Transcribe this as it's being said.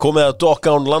Komið að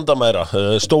Dokkán landamæra,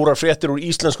 stórar fréttir úr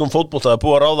íslenskum fótbolta,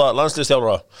 búið að ráða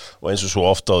landsliðsþjálfara og eins og svo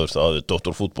oft áður það hafði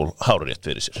Dr. Fútbol hárrétt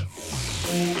fyrir sér.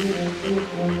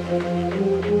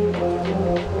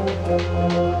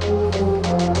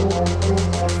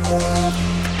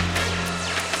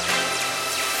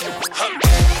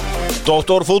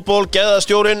 Dr. Fútbol,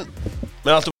 geðastjórinn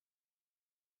með allt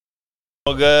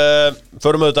og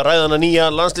förum auðvitað ræðana nýja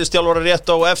landsliðsþjálfara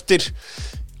rétt á eftir.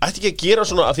 Ætti ekki að gera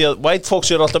svona, af því að White Fox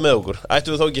eru alltaf með okkur,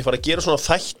 ættum við þá ekki að fara að gera svona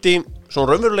þætti,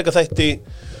 svona raunveruleika þætti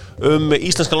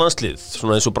íslenska landslið,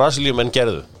 svona eins og Brasilíumenn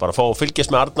gerðu, bara fá að fylgjast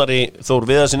með Arnari Þór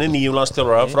Viðarsinni, nýjum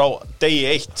landsliðsþjálfara frá degi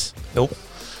 1. Jú.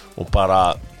 Og bara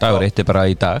Dagur 1 bara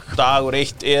í dag. Dagur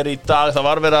 1 í dag, það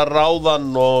var verið að ráðan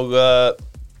og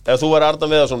ef þú væri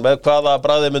Arnar Viðarsson, með hvaða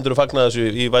bragði myndirðu fagna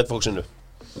þessu í White Foxinu?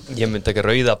 Ég myndi ekki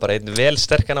rauða, bara einn vel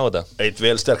sterkan á þetta. Einn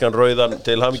vel sterkan rauðan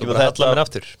til hamingju með þetta. Svo bara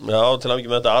aftur. Já, til hamingju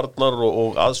með þetta. Arnar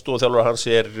og aðstoðarþjálfari hans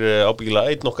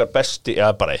ábyggilega einn okkar besti,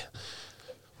 bara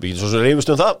við getum svo sem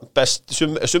reyfust það,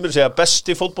 sumir segja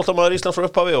besti fótboltamaður Íslands frá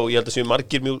upphafi og ég held að séu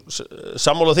margir mjög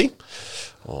sammála því.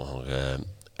 Og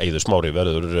Eiður Smári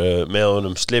verður með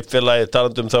honum Slipfélagi,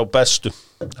 talandi þá bestu.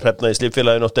 Hrefna í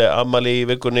Slipfélagi nótti afmæli í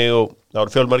vikunni og það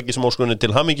voru fjölmargir sem óskunni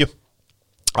til hamingju.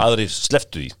 Aðrir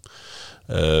slepptu því.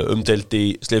 Umdeild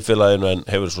í Slipfélaginu en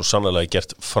hefur svo sannlega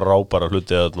gert frábæra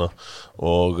hluti þarna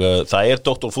og það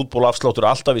Dr. Fútbol afsláttur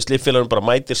alltaf í Slipfélaginu, bara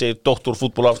mætir sig Dr.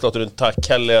 Fútbol afslátturinn, takk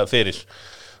kærlega fyrir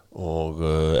og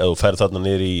ef þú ferð þarna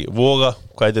niður í Voga,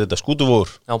 hvað heitir þetta,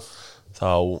 Skútuvogur? Já.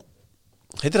 Þá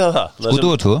heitir það?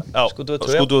 Skútuvogur 2. Já,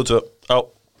 Skútuvogur 2, já.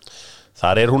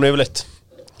 Þar hún yfirleitt,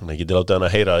 þannig að getið látið hann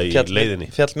að heyra í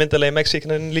leiðinni. Fjallmyndalegi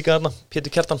Mexíknin líka þarna,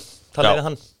 Pétur Kjartan, það leiði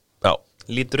hann. Já.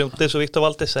 Lítur þess og Viktor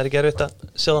Valdis, það ekki erfitt að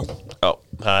sjá það. Já,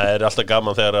 það alltaf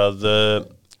gaman þegar að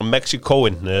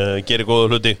Mexikóin gerir góða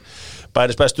hluti.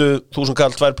 Bæris bestu 1000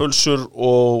 kall, 2 pulsur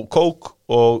og kók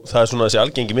og það svona þessi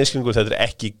algengi misskilningur, þetta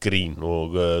ekki grín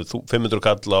og 500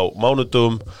 kall á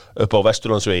mánudum upp á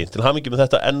Vesturlandsvegi. Til hamingju með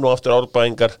þetta enn og aftur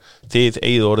árbæðingar, þið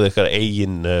eigið orðið ykkar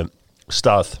eigin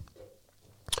stað.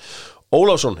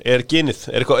 Ólafsson genið,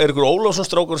 ykkur Ólafsson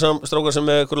strákar sem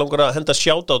ykkur langar að henda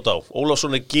shoutout á?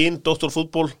 Ólafsson gen Dr.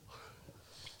 Fútbol,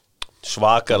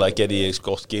 svakalega gerði ég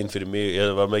gott gen fyrir mig,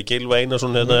 ég var með Gylfa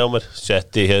Einarsson hérna hjá mér,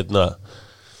 setti hérna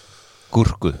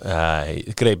gúrku,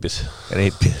 greipið,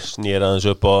 snýr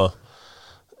aðeins upp á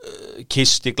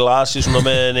kisti glasi svona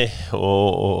með henni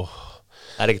og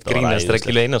það ekkert grínast þegar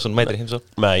Gylfi Einarsson mætir heim svo.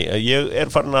 Nei,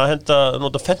 ég farin að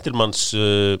nota Fentilmans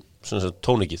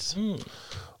tónikið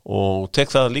og tek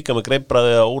það líka með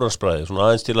greipbræði eða óransbræði, svona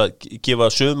aðeins til að gefa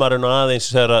sömarinu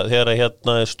aðeins þegar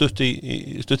hérna stutti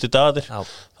dagarnir.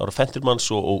 Það eru Fentilmans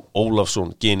og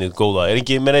Ólafsson genið góða.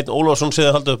 Ekki með neitt Ólafsson sem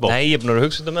þið haldið upp á? Nei, ég búin að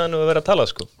hugsa þetta með hann og vera að tala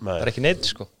sko. Það ekki neitt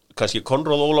sko. Kannski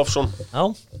Konráð Ólafsson,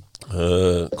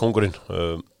 kongurinn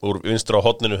úr vinstra á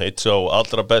horninu, eitt sá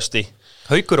allra besti.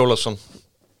 Haukur Ólafsson,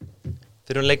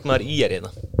 fyrir leikmaður IR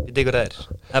hérna, við ykkur það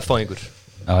F-fáingur.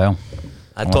 Já.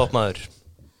 Það toppmaður.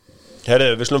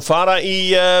 Herri, við slum fara í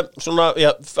svona,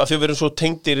 já, af því við erum svo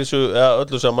tengdir þessu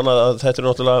öllu saman að þetta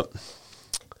náttúrulega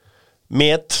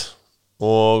met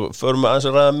og förum aðeins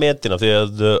að ræða metina því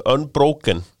að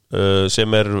Unbroken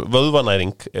sem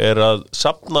vöðvanæring að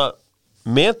safna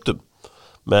metum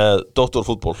með Dr.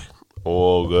 Fútbol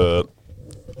og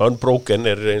Unbroken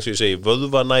eins og ég segi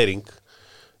vöðvanæring.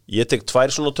 Ég tek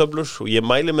 2 svona töflur og ég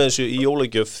mæli með þessu í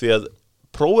jólagjöf því að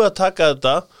prófið að taka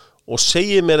þetta og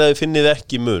segið mér að þið finnið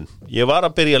ekki mun. Ég var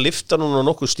að byrja að lifta núna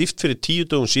nokkuð stíft fyrir 10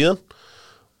 dögum síðan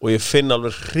og ég finn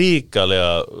alveg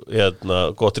hrikalega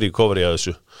gott recovery af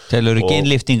þessu. Telur þú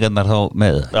genliftingarnar þá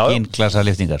með? Genklasa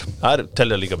liftingar? Það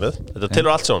telja líka með. Þetta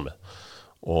telur allt saman með.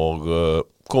 Og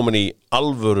komin í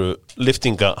alvöru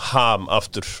liftingaham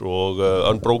aftur og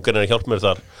Unbroken að hjálpa mér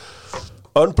þar.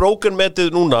 Unbroken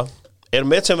metið núna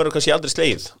met sem verður kannski aldrei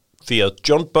slegið. Því að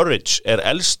John Burridge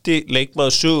elsti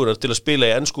leikmaður sögurar til að spila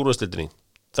í ensku úrvalsdeildinni.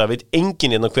 Það veit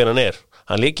enginn hérna hver hann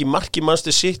Hann leik í marki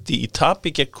Manchester City í tapi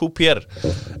gegn QPR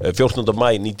 14.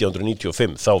 maí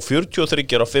 1995. Þá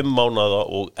 43 á 5 mánaða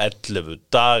og 11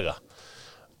 daga.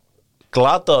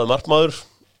 Glataði markmaður,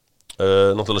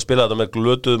 náttúrulega spilaði þetta með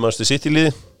glötuðu Manchester City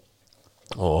liði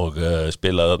og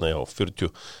spilaði þarna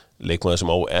 40 leikmaður sem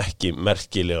á ekki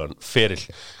merkilegan feril.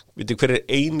 Vitið hver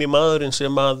eini maðurinn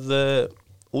sem að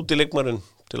útileikmaðurinn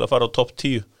til að fara á topp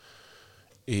 10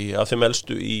 af þeim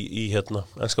elstu í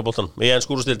enska boltanum, í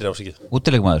ensku úrvalsdeildinni afsakið.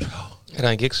 Útileikmaður?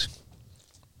 Ryan Giggs?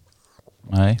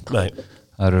 Nei.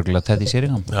 Það örugglega Teddy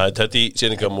Sheringham. Það Teddy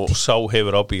Sheringham og sá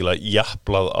hefur ábyggilega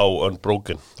japlað á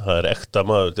Unbroken. Það ekta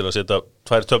maður til að setja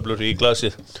 2 töflur í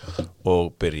glasið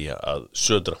og byrja að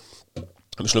södra.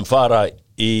 Við slum fara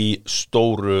í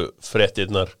stóru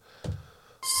fréttirnar.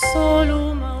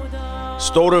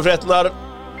 Stóru fréttirnar.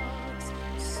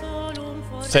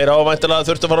 Þeir hafa væntanlega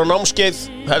þurft að fara á námskeið,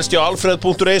 helst hjá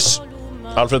Alfred.is.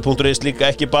 Alfred.is líka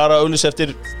ekki bara auglýs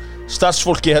eftir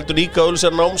starfsfólki, heldur líka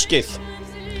auglýsar námskeið.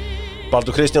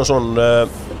 Baldur Kristjánsson,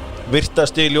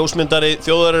 virtasti ljósmyndari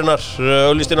þjóðarinnar,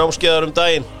 auglýsti námskeiðar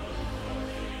daginn.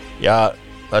 Já,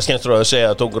 það skemmtur að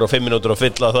segja að tókur á 5 mínútur að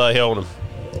fylla það hjá honum.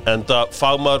 Enda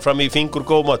fagmaður fram í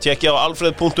fingurgóma, tjekkja á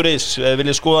Alfred.is,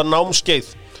 viljið skoða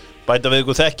námskeið, bæta við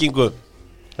ykkur þekkingu.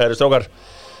 Herri strákar,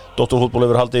 Dóttarfútból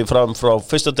hefur haldið fram frá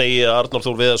fyrsta degi að Arnar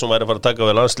Þór Viðarsson væri að fara að taka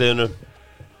við landsliðinu.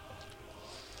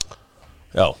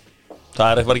 Já,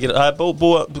 það er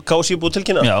búið KSÍ búið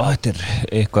tilkynna. Já, þetta er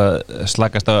eitthvað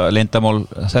slagasta leyndamál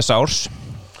þessa árs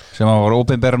sem var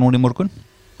opinbera núna í morgun.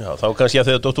 Já, þá kannski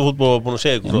að þegar Dóttarfútból var búin að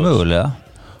segja ykkur. Já, mögulega.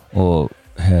 Og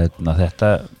þetta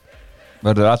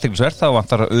verður athyglisvert, þá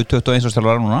vantar U21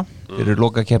 þjálfara núna fyrir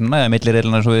lokakeppnina eða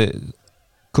millireilina eins og við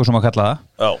kursum að kalla það.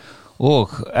 Já.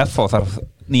 Og FH þarf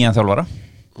nýjan þjálfara.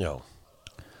 Já.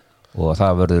 Og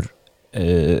það verður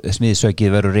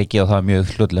smiðsökið verður reikið á það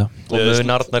mjög hlutlega. Og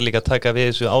mun Arnar líka taka við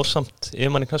þessu ásamt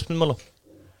yfirmanni knattspyrnumála.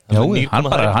 Já,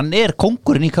 hann er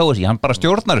kóngurinn í KSÍ, hann bara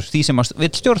stjórnar því sem hann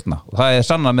vill stjórna og það er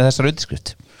sannað með þessar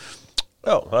undirskrift.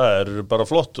 Já, það er bara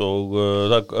flott og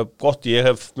það er gott, ég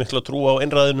hef mikla trú á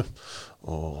einræðinu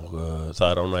og það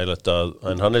er ánægilegt að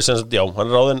hann er sem sagt, já, hann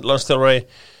er ráðinn landsþjálfari.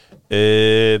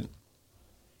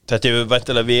 Þetta hefur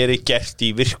væntanlega verið gert í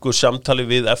virku samtali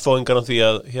við F-fáingarna því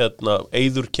að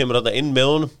Eiður kemur þarna inn með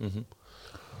honum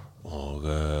og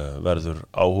verður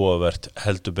áhugavert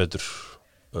heldur betur.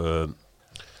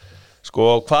 Sko,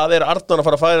 hvað er Arnar að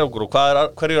fara að færa okkur og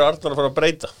hverju er Arnar að fara að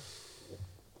breyta?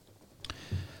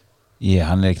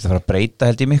 Hann er ekkert að fara að breyta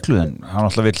held ég miklu en hann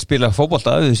alltaf vil spila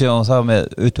fótbolta við séum það með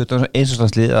U21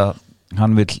 einstakslið að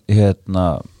hann vil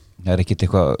það er ekkert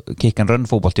eitthvað kick and run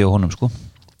fótbolti á honum sko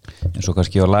eins og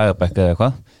kannski á Lagerbäck eða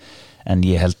eitthvað en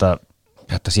ég held að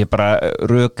þetta sé bara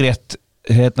rökrétt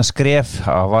skref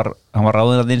hann var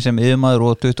ráðinn inn sem yfirmaður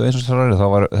og 21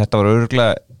 ára þetta var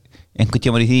örugglega einhvern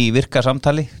tímann í því virka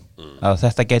samtali að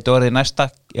þetta gæti orðið næsta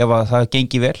ef að það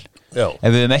gengi vel. Já. Ef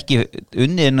við höfum ekki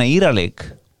unnið inn að Íraleik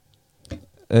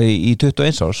í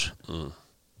 21 árs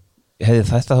hefði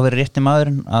þetta þá verið rétti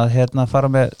maðurinn að fara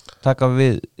með taka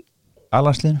við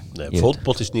alhansliðinu? Nei,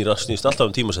 fótbolti snýst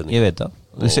alltaf tímasetning. Ég veit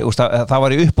það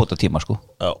var í uppbóta tíma sko.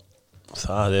 Já,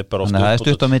 það er bara þannig að það er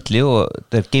stutt á milli og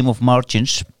það er game of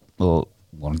margins og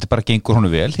vonandi bara gengur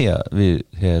honum vel því að við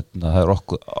það er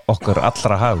okkar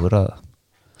allra hagur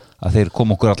að þeir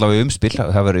koma okkur allavega umspil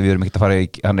við erum ekkert að fara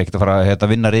hann er ekkert að fara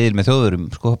að vinna riðil með þjóðurum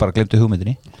sko, bara glemtu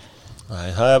hugmyndinni.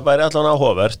 Nei, það er bara allan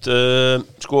áhugavert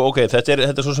sko, ok, þetta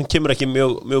er svo sem kemur ekki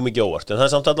mjög mikið óvart, en það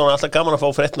er samt allan alltaf gaman að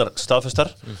fá fréttnar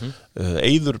staðfestar.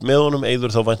 Eiður með honum,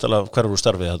 Eiður þá væntanlega hverfur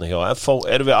starfið þarna hjá FH,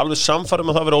 erum við alveg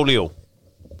samfærum að það vera Óli Jó?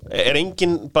 Er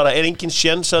engin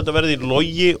séns að þetta verði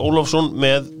Logi Ólafsson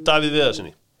með Davíð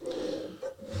Viðarssoni?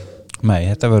 Nei,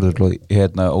 þetta verður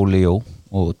Óli Jó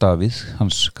og Davíð,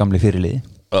 hans gamli fyrirliði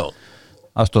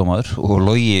aðstofamaður og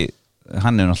Logi,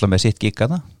 hann er náttúrulega með sitt gig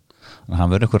þarna. Hann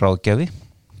verður einhver ráðgjafi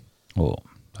og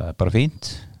það er bara fínt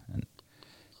en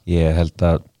ég held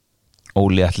að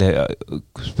Óli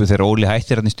þegar Óli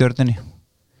hættir hann í Stjörnunni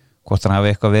hvort hann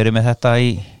hafi eitthvað verið með þetta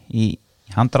í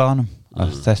handraðanum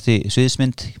að þessi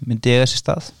sviðsmynd myndi eiga sér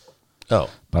stað. Já.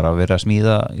 Bara verið að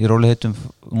smíða í róliheitum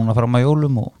núna fram að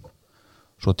jólum og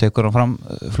svo tekur hann fram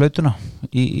flautuna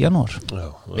í janúar.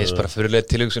 Mér finnst bara fyrirlega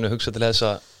tilhugsun að hugsa til þess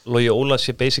að Logi Óla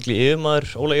sé basically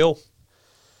yfirmaður Óla Jó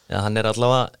eða hann er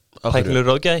allavega tæknilegur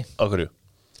ráðgjafi. Á hverju?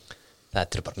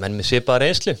 Þetta er bara menn með svipaða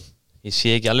reynslu. Ég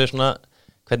sé ekki alveg svona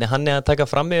hvernig hann er að taka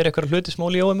fram yfir eitthvað hluti sem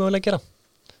Óli Jó er mögulega að gera.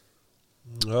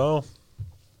 Já.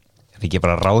 Er ekki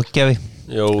bara ráðgjafi?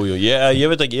 Jú,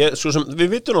 ég veit ekki, svo sem,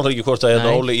 við vitum náttúrulega ekki hvort að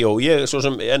Óli Jó, svo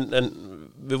sem, en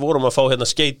við vorum að fá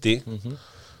skeiti,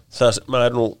 það maður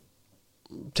er nú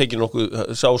tekið nokkuð,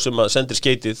 sá sem að sendir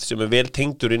skeitið sem er vel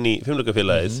tengdur inn í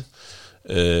fimleikafélagið,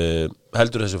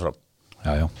 heldur þessu fram.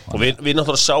 Já. Og við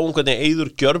náttúrulega sáum hvernig Eiður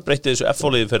gjörbreytti þessu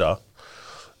F-fáliði fyrra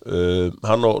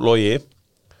hann og Logi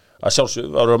að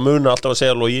sjálfsög, var að muna alltaf að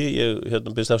segja Logi, ég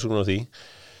byrst afsökunar á því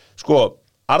sko,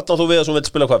 Arnar Þór Viðarsson vil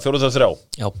spila hvað, 4-3?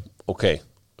 Já. Ok,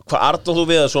 hvað Arnar Þór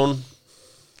Viðarsson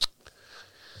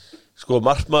sko,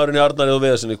 markmaðurinn í Arnar Þór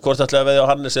Viðarssoni, hvort ætlaði að veðja á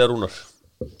Hannes eða Rúnar?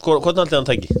 Hvort ætlaði hann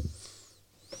tæki?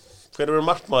 Hver er verið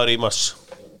markmaður í mass?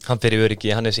 Hann fyrir öryggi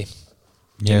í Hannesi.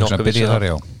 Ég hugsa að byrja þar,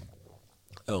 já.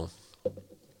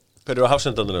 Hver eru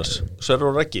hafsendanir hans?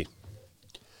 Sverrir og Reggi?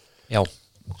 Já,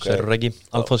 okay. Sverrir og Reggi,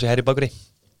 Alfonsi Herri bakri.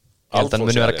 Ég held að hann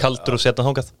muni vera kaldur og setja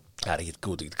þangað. Það er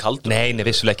ekkit kaldur. Nei,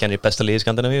 vissulega ekki, hann er besta liði í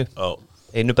Skandinavíu. Já.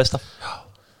 Einu besta.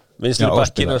 Vinstri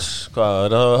bakkinn, hvað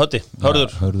er það hötti?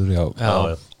 Hörður, já.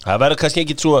 Það verður kannski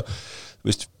ekkit svo,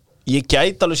 veist, ég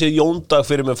gæti alveg séð Jóndag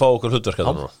fyrir mig að fá okkur hlutverk að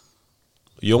það.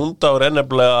 Jóndagur er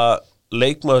nefnilega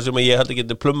leikmaður sem ég held að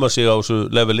geti plummað sig á þessu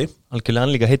leveli. Algjörlega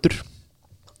hann líka heitur.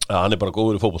 Ja, hann er bara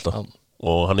góður í fótbolta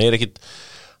og hann er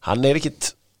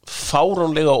ekkit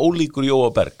fáránlega ólíkur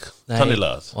Jóa Berg. Þannig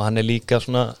lagað. Og hann er líka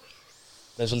svona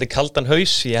með svolítið kaldan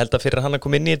haus. Ég held að fyrir hann að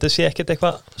koma inn í þetta sé ekkert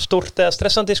eitthvað stórt eða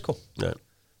stressandi sko. Nei.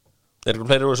 Er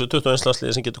eitthvað fleiri úr þessu 21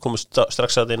 landsliði sem getur komið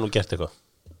strax að inn og gert eitthvað?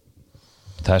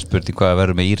 Það er spurning hvað að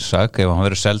verður með Ísak ef hann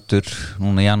verður seldur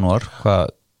núna í janúar.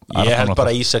 Ég held bara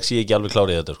að Ísak sé ekki alveg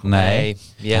klárið þetta sko. Nei,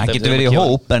 hann getur verið í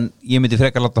hóp en ég myndi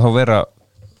frekar láta þá vera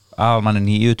aðalmannin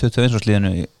í U21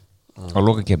 sliðinu á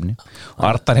lokakefni og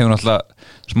Arnar hefur náttúrulega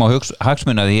smá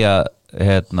hagsmuna því að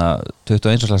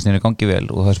 21 sliðinu gangi vel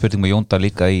og það er spurning með Jónda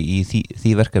líka í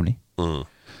því verkefni.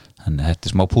 Þannig að þetta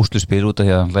er smá púsluspil út af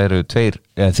því að hann læru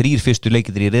 3 fyrstu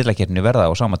leikir í riðlakeppninni verða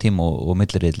á sama tíma og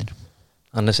milliriðlinu.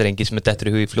 Annars er engin sem er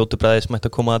dettur í hug í fljótu bræði sem ætti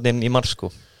að koma að inn í mars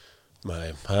sko. Nei,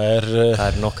 það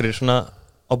er nokkrir svona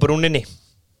á brúninni.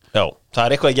 Já, það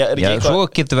er eitthvað svo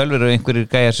getur vel verið einhverjir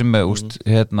gæjar sem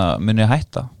muni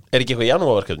hætta. Er ekki eitthvað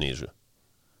janúarverkefni í þessu?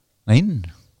 Nein.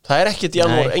 Það er ekkert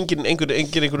janúar, engin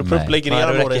einhverju prömpleikir í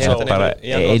janúar eins og bara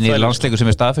eini landsleikur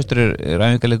sem er staðfestur er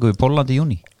æfingarleikur í Pólland í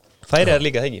júní. Færi er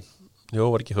líka það ekki. Jó,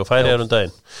 var ekki eitthvað færi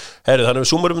daginn. Herru, þannig við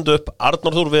súmurum þetta upp.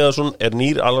 Arnar Þór Viðarsson er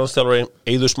nýr allandsþjálfari,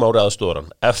 Eiður Smári aðstoðaran.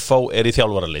 FH er í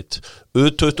þjálfaralit.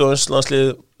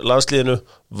 U21 landsliðinu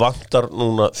vantar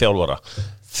núna þjálfara.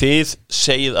 Þið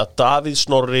segið að Davíð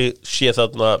Snorri sé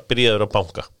þarna byrjaður að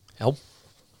banka. Já.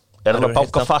 Er hann að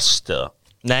banka fast eða?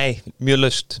 Nei, mjög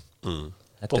laust.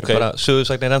 Þetta er bara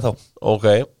sögusagnir ennþá.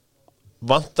 Ok.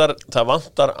 Það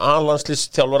vantar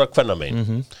allandsliðsþjálfara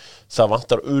kvennamein. Það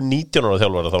vantar U19 ára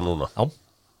þjálfara þá núna. Já,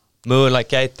 mögulega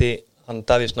gæti hann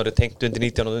Davíð Snorri tengt undir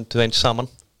 19 og undir 21 saman.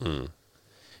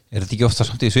 Er þetta ekki ofta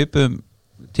samt í svipum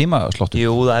tímaslottum?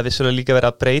 Jú, það er vissulega líka verið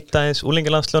að breyta eins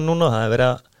úlingalandslega núna. Það er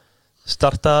verið að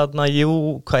starta þarna,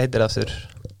 hvað heitir það aftur?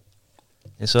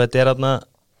 Eins og þetta er þarna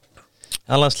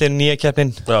allandsliðin nýja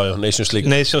keppnin. Já, Nations League.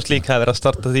 Nations League, það er verið að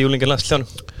starta því úlingalandsleganum.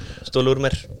 Stólu úr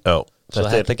mér. Já. Svo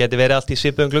þetta geti verið allt í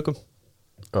svipum glöggum.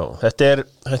 Já, þetta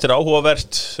er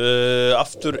áhugavert.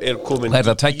 Aftur er komin. Það er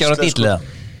það 2 ára dýrlega.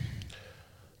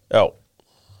 Já.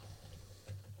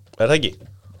 Er það ekki?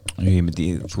 Ég myndi,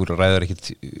 þú ræður ekkert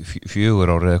 4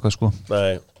 ára eða eitthvað sko.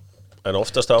 Nei, en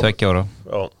oftast á 2 ára.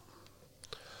 Já.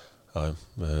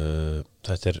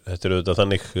 Þetta er auðvitað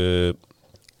þannig.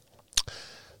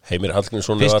 Heimir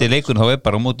Hallgrímsson fyrsti leikun þá er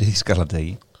bara á móti Þýskalandi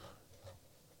ekki?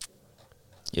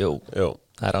 Jú.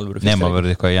 Það er alveg fyrst. Nema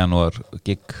verður eitthvað í janúar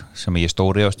gig sem ég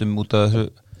stóri ástum út af þessu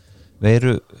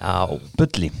veru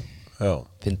bulli. Já.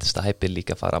 Finnst það hæpið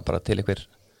líka fara bara til einhver.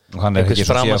 Og hann er ekki að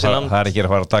fara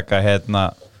að taka hann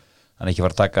er ekki að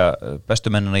fara að taka bestu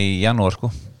mennina í janúar sko.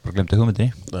 Bara glemdi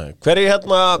hugmyndinni. Nei. Hver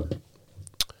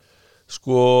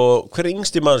er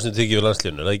yngsti maður sem tekið við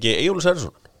landsliðinu? Er það ekki Eyjólfur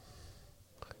Sverrisson?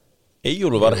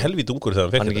 Eyjólfur var helvít ungur þegar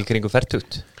hann fekk. Hann er ekki kringu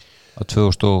fertugt. Á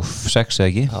 2006 eða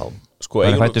ekki? Já.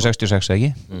 Hann er fættur 66 eða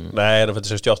ekki? Nei, hann er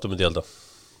fættur 68 myndi ég held að.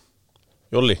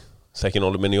 Jolli, þekkin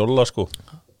Óli minni Jolla sko.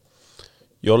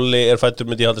 Jolli er fættur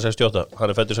myndi ég held að 68. Hann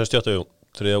er fættur 68,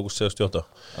 3. ágúst 68.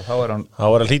 Þá er hann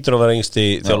hlýtur að vera yngsti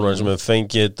þjálfarinn sem hefur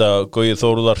fengið þetta. Gauji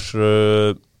Þórðar,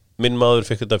 minn maður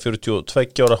fikk þetta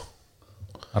 42 ára.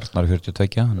 Arnar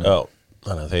 42. Já,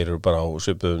 þannig að þeir eru bara á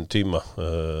svipuðum tíma.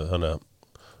 Þannig að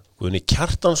Guðni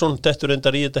Kjartansson dettur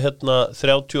reyndar í þetta hérna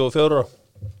 34 ára.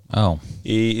 Já.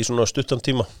 Í svona stuttan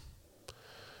tíma.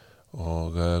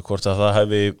 Og hvort að það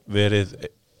hefði verið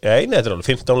þetta er alveg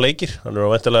 15 leikir. Hann er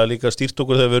á væntanlega líka stýrt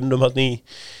okkur þegar við unnum hann í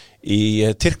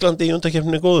Tyrklandi í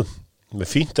undankeppninni góðu. Með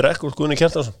fínt rekord Guðni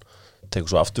Kjartansson.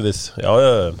 Tekur svo aftur við. Já,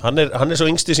 hann er svo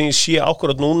yngsti sem ég sé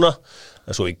akkurat núna.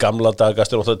 En svo í gamla dag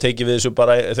gastur ótt að tekið við þessu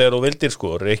bara þegar þú vildir sko.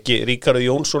 Ríkharður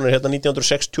Jónsson er hérna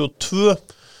 1962.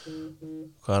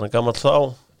 Hvað er hann gamall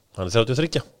þá? Hann er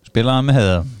 33. Spilaði hann með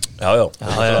það? Já,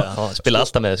 hann spilaði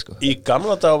alltaf með sko. Í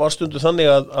gamla dag var stundu þannig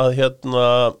að hérna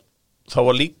þá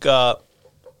var líka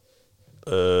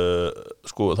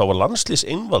þá var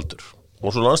landslýseinvaldur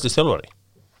og svo landslýsþjálfari.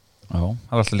 Já,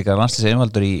 það var alltaf líka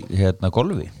landslýseinvaldur í hérna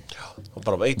golfi. Já, og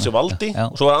bara eitt sem valdi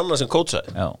og svo var annar sem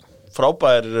kótsaði. Já.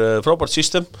 Frábært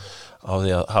system á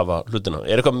því að hafa hlutina.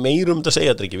 Er eitthvað meir þetta að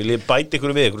segja þetta ekki? Vil ég bæta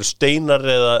ykkur við, ykkur steinar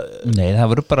eða? Nei,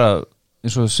 það verður bara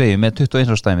eins og segið með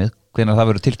 21 ársdæmið hvenær það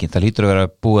verður tilkynnt, það hlýtur að vera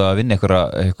búið að vinna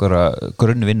einhverja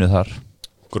grunnvinnu þar.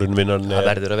 Grunnvinnan það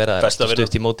verður að vera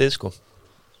stutt í mótið sko.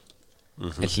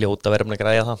 Hljóta verður að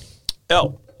græja það. Já,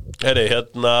 Herri,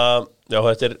 hérna, já,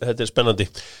 þetta er spennandi.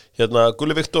 Hérna,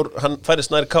 Gulli Viktor, hann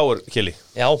færist nær Káur, Kili.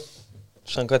 Já,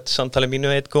 samkvæmt samtali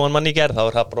mínu eitt góðan mann í gerð, þá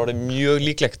það bara orðið mjög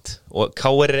líklegt og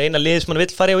Káur eina liðið sem hann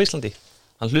vill fara í á Íslandi.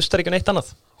 Hann hlustar ekki á neitt annað.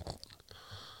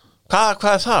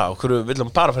 Hvað er það? Okkur vill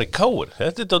hann bara fara í Káur?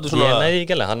 Þetta er dálítið svona... Ég næði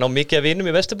ekki alveg, hann á mikið af vinum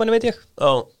í Vesturbænum, veit ég.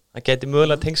 Já. Það geti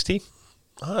mögulega tengst í.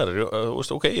 Það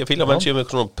ok, ég fíla að menn séu með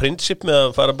eitthvað svona prinsip með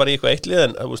að fara bara í eitthvað eittlið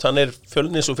en hann er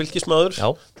Fjölnis og Fylkismaður. Já.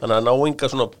 Þannig að ná enga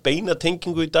svona beina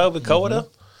tengingu í dag við Káur eða?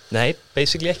 Nei,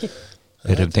 basically ekki.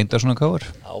 Þeir eru tengdar svona Káur.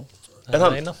 Já, það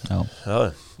er eina. Já.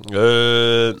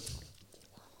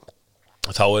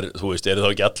 Þá þú veist, eru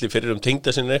þá ekki allir fyrir tengda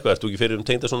sinni eitthvað? Ertu ekki fyrir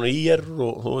tengda svona IR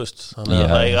og þú veist, þannig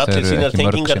að það er allir sínar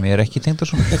tengingar. Já, það eru ekki mörg sem ég er ekki tengda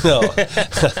svona. Já,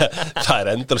 það er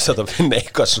endalaust að finna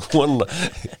eitthvað svona.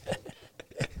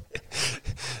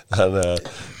 Þannig að,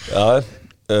 já.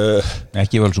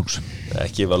 Ekki Völsungs.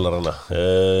 Ekki Völarana.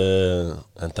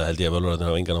 Enda held ég að Völarana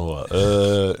hafa engan áhuga.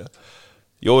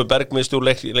 Jói Berg miðstúr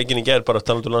leikin í gær, bara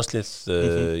talandi landslið.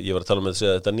 Ég var að tala með þess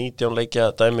að þetta 19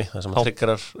 leikja dæmi, það sem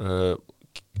tryggarar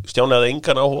Stjáni hafði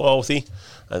engan áhuga á því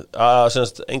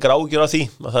engar ágjur af því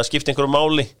að það skipti einhverju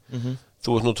máli.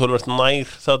 Þú ert nú töluvert nær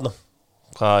þarna.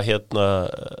 Hvað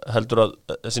heldur að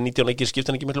þessi 19 leikir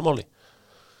skipti hann ekki miklu máli?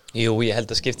 Jú, ég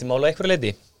held að skipti máli á einhverju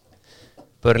leiti.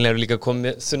 Börnlega eru líka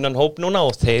komið þunnan hóp núna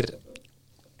og þeir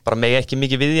bara mega ekki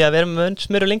mikið við því að vera með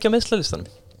sem eru lengi á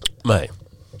meðslalistanum. Nei.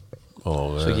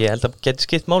 Svo ég held að geti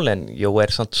skipt máli en Jó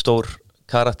er samt stór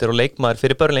karakter og leikmaður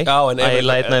fyrir Burnley.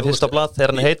 Ægilega einn fyrsta blað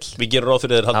þegar hann er heill. Við gerum ráð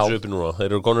fyrir þeir haldur uppi núna. Þeir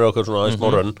eru konur okkur svona aðeins smá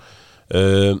rönn.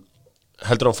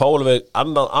 Heldur hann fá alveg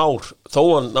annað ár þó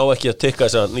hann ná ekki að tikka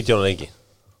þessa 19 leiki?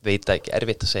 Veit ekki,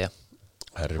 erfitt að segja.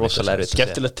 Rosalega erfitt að segja.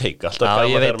 Skemmtilegt teik, alltaf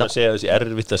gaman þegar maður segja þessi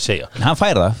erfitt að segja. Hann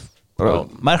fær það.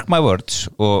 Mark my words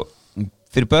og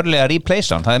fyrir Burnley að replace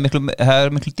hann það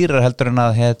er miklu dýrar heldur en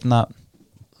að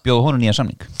bjóða honum nýja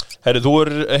samning. Herri, þú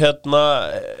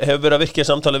hefur verið að virkja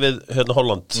samtali við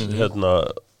Holland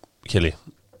Kili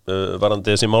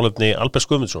varandi þessi málefni Albert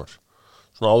Guðmundssonar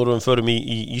svona áður við förum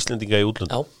í Íslendinga í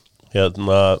útlöndum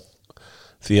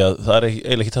því að það er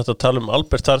eiginlega ekki hægt að tala um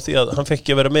Albert þar því að hann fekk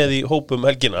ekki að vera með í hópum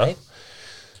helgina.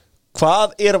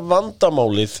 Hvað er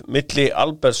vandamálið milli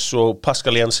Alberts og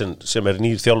Pascal Jensen sem er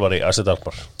nýr þjálfari AZ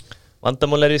Alkmaar?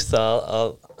 Vandamál er í það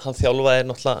að hann þjálfaði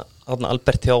náttúrulega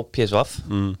Albert hjá PSV.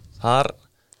 Þar,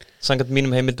 samkvæmt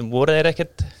mínum heimildum, voru þeir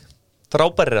ekkert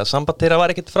frábærir, að samband þeirra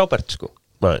var ekkert frábært, sko.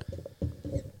 Nei.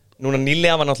 Núna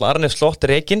nýlega var náttúrulega Arne Slott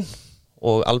rekinn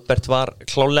og Albert var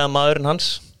klálega maðurinn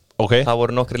hans. Okay. Það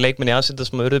voru nokkri leikmenn í aðsenda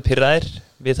sem urðu pirraðir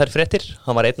við þær fréttir.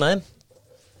 Hann var einn af þeim.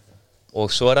 Og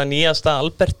svo er það nýjasta að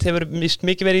Albert hefur mist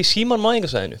mikið verið í Síman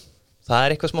mæðingasæðinu. Það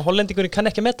er eitthvað sem hollendingunni kann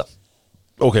ekki meta.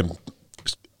 Ok,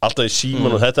 alltaf í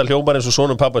Síman og þetta hljómar eins og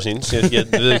sonum pappa síns, ég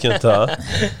við ekki það.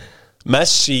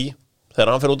 Messi,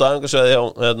 þegar hann fyrir út af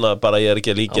æfingasvæði bara ég er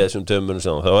ekki að líka þessum tömmunum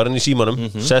saman. Það var hann í Símanum,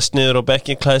 sest niður á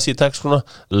bekkin, klæði sig í textskona,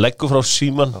 leggur frá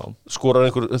Síman, skorar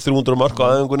einhver 300 mark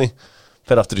á æfingunni,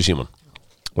 fer aftur í Síman.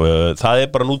 Og það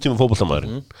er bara nútíma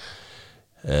fótboltamaðurinn.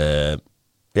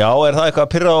 Já, er það eitthvað að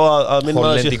pirra á að minna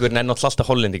Hollendingurinn er náttúrulega alltaf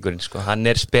hollendingurinn, sko. Hann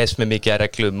er spes með mikið að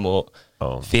reglum og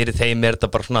fyrir þeim er þetta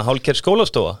bara svona hálfgerð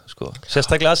skólastofa, sko.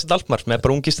 Sérstaklega AZ Alkmaar með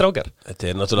bara ungi strákar. Þetta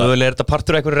er náttúrulega... Mögulega er þetta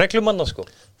partur af einhverju reglumanna, sko.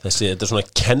 Þetta er svona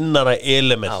kennara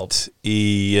element í...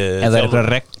 Ef það er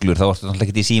eitthvað reglur, þá varstu náttúrulega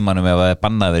ekki í Símanum ef það er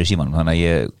bannað að vera í Símanum, þannig að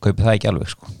ég kaupi það ekki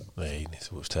alveg, sko. Nei,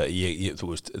 þú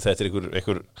veist, þetta er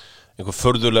einhver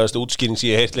förðulegast útskýring sem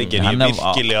ég heilt leiki en ég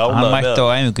virkilega ánægð með hann mætti á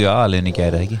æfingu aðliðin í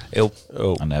gæri, ekki? Jú.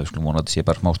 Þannig að við skulum vona að þetta sé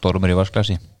bara smá stormur í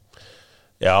varsklasi.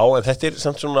 Já, en þetta er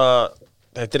samt svona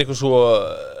þetta er eitthvað svo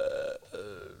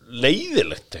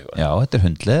leiðilegt eitthvað. Já, þetta er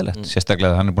hundleiðilegt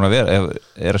sérstaklega að hann er búin að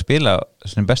er að spila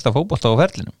sem besta fótbolta á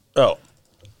ferlinum. Já.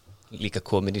 Líka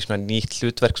komin í svona nýtt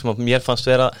hlutverk sem mér fannst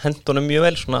vera hendunum mjög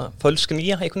vel, svona fölsk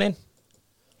nýja einhvern veginn.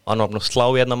 Hann var búin að slá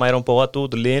hérna Myron Boadu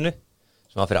út úr liðinu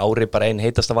sem var fyrir ári bara einn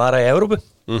heitast að vara í Evrópu.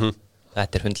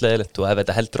 Þetta er hundleiðilegt og ef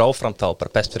þetta heldur áfram þá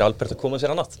bara best fyrir Albert að koma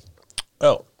sér annað.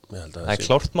 Já, ég held að það er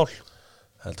klárt mál.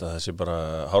 Held að það sé bara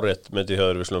hárrétt myndi hjá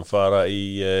þér við slum fara í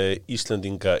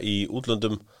Íslendinga í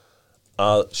útlöndum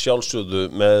að sjálfsögðu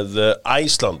með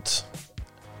Æsland.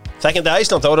 Þekkjandi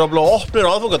Æsland, þá eru að blá opnir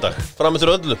á aðfangadag fram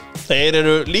eftir öllu. Þeir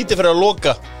eru lítið fyrir að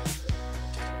loka.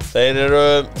 Þeir eru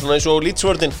svona eins og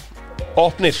lítsvörðin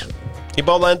opnir í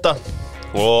báða enda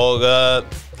og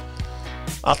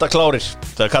alltaf klárir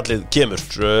þegar kallið kemur.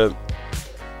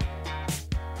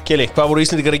 Kili, hvað voru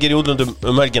Íslendingar að gera í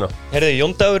útlöndum helgina? Herði,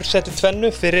 Jón Dagur setti 2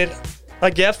 fyrir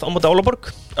AGF á móti Álaborg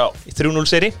í 3-0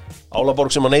 seri.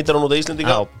 Álaborg sem að neitar á móti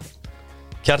Íslendinga.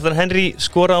 Kjartan Henry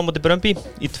skoraði á móti Brøndby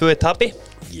í 2 tapi.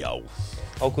 Já.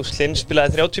 Ágúst Lind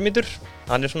spilaði 30 mínútur.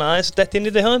 hann er svona aðeins dett inn í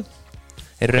þetta hjá þeim.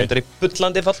 Þeir eru reyndar í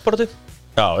bullandi fallbaráttu.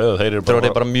 Já, þeir eru Það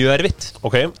er bara mjög erfitt.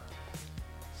 Ok.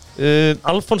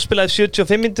 Alfons spilaði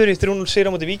 75 mínútur í 3-0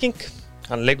 sigur á móti Víking.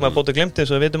 Hann leikmaður bóta glemt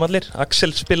eins og við veitum allir.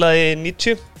 Axel spilaði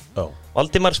 90. Já.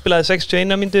 Valdimar spilaði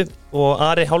 61 mínútu og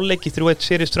Ari hálfleik í 3-1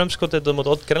 sigur í Strömskot þetta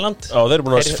móti Oddgerland. Já, þeir eru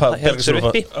búin að Heldur sér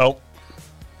uppi.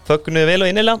 Fögnuðu vel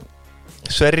og innilega.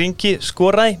 Sverrir Ingi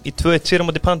skoraði í 2-1 sigur á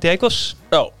móti Panathinaikos.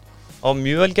 Já. Á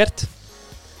mjög vel gert.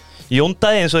 Jón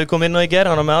Dæði eins og ég kom inn á í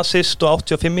gerð, hann var með assist og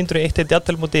 85 mínútur í 1-1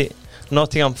 jafntefli móti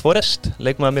Nottingham Forest,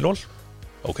 leikmaður Millwall.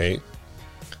 Ok.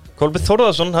 Kolbeinn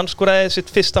Þórðarsson, hann skoraði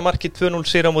sitt fyrsta mark í 2-0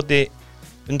 sigur á móti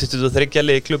undir 23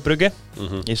 liði Klúbb Brugge.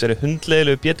 Í þessari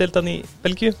hundleiðilegu B-deildan í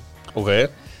Belgíu. Ok.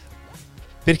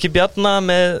 Birkir Bjarna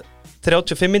með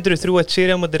 35 mínútur í 3-1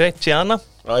 sigur á móti Reggiana.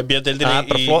 Já, í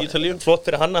B-deildinni í Ítalíu. Flott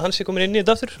fyrir hann að hann sé komin inn í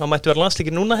þetta aftur. Hann mætti vera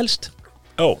landsleikir núna helst.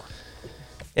 Já.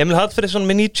 Emil Hallfreðsson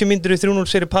með 90 mínútur í 3-0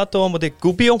 sigur Pato á móti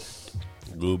Gubbio.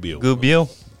 Gubbio.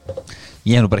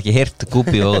 Ég hef nú bara ekki heyrt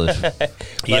Gubbio áður.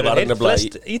 Ég var nefnilega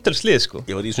flest ítölslið sko.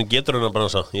 Ég var í svona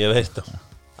geturunarbransa, ég hef heyrt það.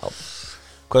 Já.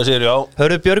 Hvað segir ég á?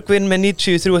 Hörðu Björgvin með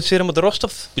 90 í 3-1 sigur á móti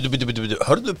Rostov. Býtu,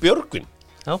 Hörðu Björgvin?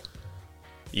 Já.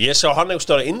 Ég sá hann einhvers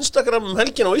staðar á Instagram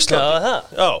helgin á Íslandi. Já, það.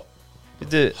 Já.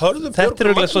 Hörðu þetta er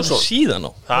auðvitað svona síðan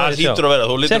á. Það hlýtur að vera,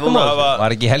 þú lítur núna að hafa.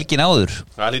 Var ekki helgin áður?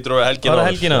 Það hlýtur að vera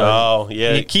helgin áður. Já,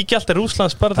 ég kíkja alltaf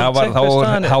Rússlands bara til að tjekka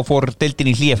staðan. Þá fór deildin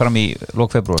í hlýja fram í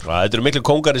lok febrúar. Þetta eru miklu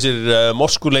kongar þessir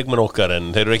morskuleikmenn okkar, en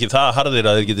þeir eru ekki það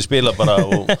harðir að þeir geti spila bara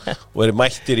og eru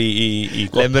mættir í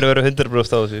Leif mér að vera 100%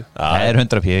 á þessu. Það er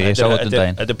 100%, ég sá þetta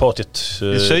daginn. Þetta er pottitt.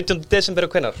 17. desember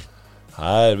og hvenær?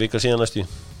 Það er vika síðan næstu,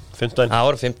 5. Það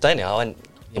voru 5. já, en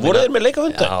voru þeir með leika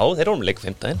 5? Já, þeir voru með leika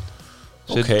 5.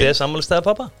 17. ammælistæði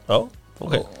pappa. Já,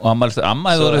 ok. Og ammælistæði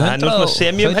amma hefur verið 100. Það er náttúrulega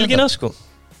semjum helgina sko.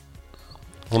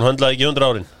 Hún höndlaði ekki 100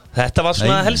 árin. Þetta var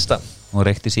svona helsta. Hún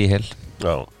reykti sig í hel.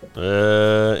 Já,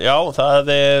 já,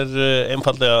 það er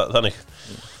einfallega þannig.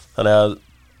 Þannig að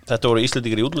þetta voru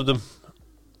Íslendingar í útlöndum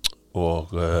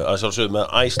og að sjálfsögðu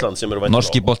með Æsland sem eru væntanlega.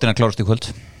 Norski boltinn að klárast í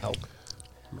kvöld. Já.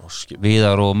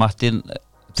 Viðar og Martin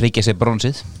tryggja sér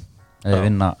bronsið eða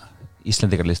vinna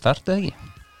Íslendingarlið start eða ekki?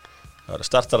 Það eru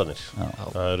startararnir.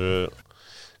 Það eru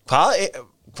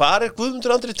Hvað er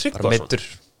Guðmundur Andri Tryggvason? Bara meiddur.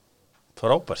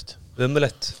 Frábært.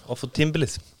 Ömulegt Off og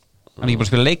tímbilið. Hann er ekki bara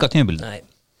að spila leik á tímbilið? Nei.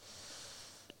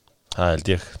 Það held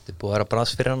ég. Þetta er búið að vera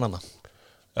bras fyrir hann.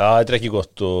 Já, þetta er ekki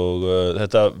gott og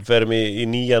þetta fer mig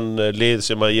í nýjan lið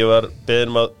sem að ég var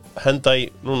beðin að henda í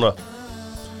núna.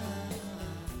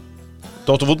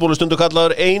 Dóttarfútból er stundu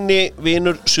kallaður eini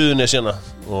vinur Suðurnesjana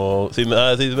og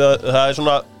það er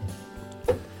svona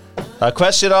það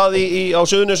hvessir að á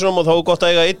Suðurnesjunum og þá er gott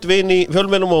að eiga einn vin í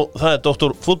fjölmiðlum og það er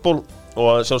Dóttarfútból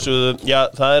og sjálfsögðu, já,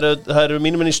 það eru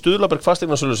mínum inn í Stuðlaberg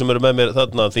fasteignasölu sem eru með mér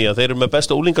þarna því að þeir eru með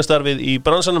besta úlingastarfið í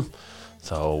bransanum.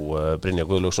 Þá Brynjar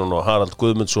Guðlaugsson og Harald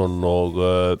Guðmundsson og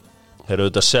þeir eru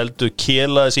auðvitað seldu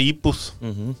Kela þessi íbúð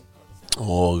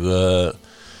og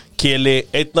Keli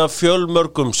einn af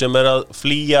fjölmörgum sem er að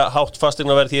flýja hátt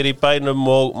fasteignaverð hér í bænum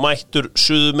og mættur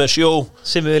suðu með sjó.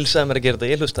 Simmi vil sagði mér að gera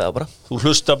þetta, ég hlustaði bara. Þú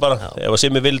hlusta bara, ef að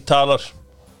Simmi vil talar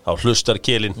þá hlustar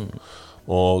Kelin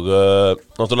og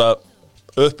náttúrulega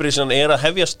upprísan er að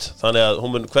hefjast þannig að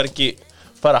hún mun hvergi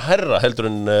fara hærra heldur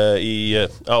en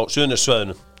á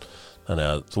Suðurnesjasvæðinu. Þannig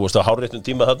að þú varst á hárréttum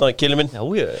tíma þarna, Keli minn. Já,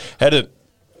 ég. Herðu,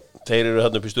 þeir eru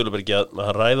þarna upp í Stuðlabergi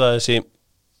að ræða þessi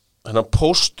hennan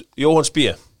post Jóhanns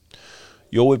B.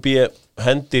 Jói B.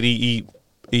 hendir í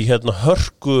hérna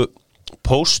hörku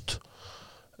post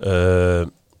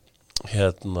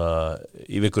hérna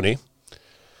í vikunni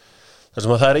þar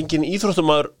sem að það er engin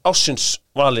íþróttamaður ársins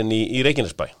valinn í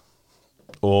Reykjanesbæ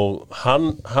og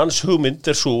hans hugmynd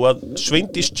er svo að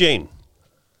Sveindís Jane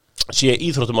sé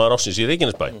íþróttamaður ársins í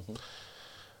Reykjanesbæ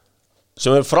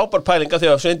sem er frábær pælinga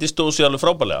því að Sveindís stóð sér alveg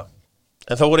frábærlega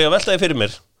en þá voru ég að velta því fyrir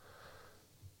mér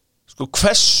sko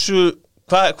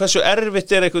hversu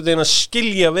erfitt er einhvern veginn að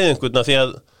skilja við einhvern því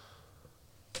að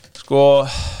sko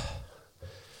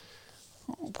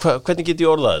hvernig get ég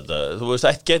orðað þetta? Þú veist,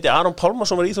 ekki geti Aron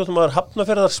Pálmarsson var íþróttamaður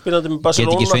Hafnarfjarðar spilandi með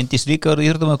Barcelona. Get ekki Sveindís líka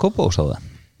íþróttamaður Kópavogs á það?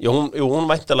 Jú, hún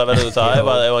væntanlega verður það ef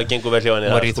að gengur vel hjá henni.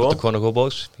 Hún var íþróttakona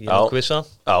Kópavogs, ég er að kvissa.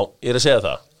 Já, ég er að segja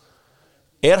það.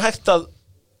 Er hægt að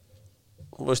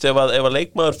þú veist, ef að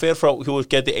leikmaður fer frá, þú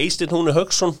veist, geti Eysteinn Húni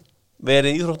Hauksson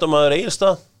verið íþróttamaður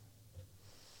Egilsstað?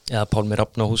 Já, Pálmi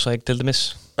Rafn á Húsavík til dæmis.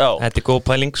 Já. Þetta er góð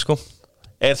pæling, sko.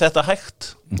 Er þetta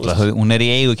hægt? Hún er í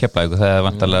eigu Keflavík og það er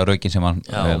vantarlega raukin sem hann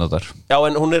notar. Já,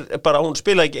 en hún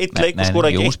spila ekki eitt leik og skora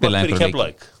ekki eitt mark fyrir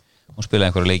Keflavík. Hún spilaði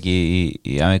einhverja leiki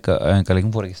í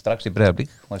æfingarleikum, fór ekki strax í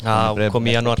Breiðablik. Já, kom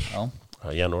í janúar.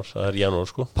 Það er janúar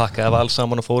sko. Pakkaði val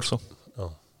saman og fór svo. Já.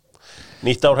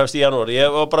 Nýtt ár hefst í janúar.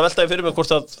 Ég var bara veltaði fyrir mig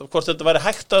hvort þetta væri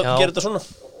hægt að gera þetta svona.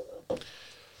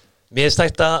 Mér er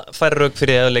stækt að færa rauk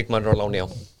fyrir að leikmannur á láni á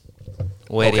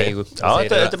og í eigu.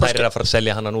 Þær að fara að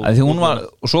selja hana nú. Því hún var,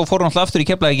 og svo fór hún alltaf aftur í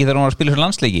Keflavík þegar hún var að spila fyrir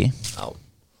landsleiki. Já.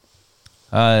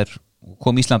 Það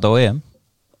kom Ísland á EM.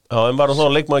 Já, en var hún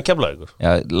þá leikmaður Keflavíkur?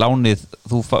 Já, lánið,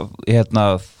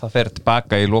 það fer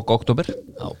tilbaka í lok október.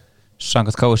 Já.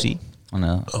 Samkvæmt KSÍ. Þannig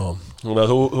að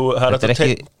það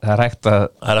er hægt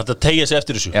að tegja sig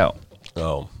eftir þessu. Já.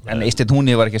 En Eysteinn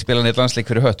Húni var ekki að spila neitt landsleik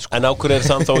fyrir Hött, sko. En ákveður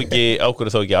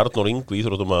þá ekki Arnór Ingvi,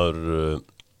 íþróttamaður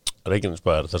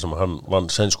Reykjanesbæjar, þar sem hann vann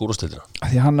sænsku úrvalsdeildina?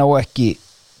 Því hann á ekki,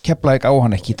 Keflavík á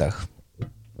hann ekki í dag.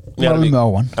 Malmö á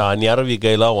hann. Já, Njarðvík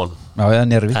eila á hann. Já, eða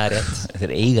Njarðvík. Það er rétt. Þetta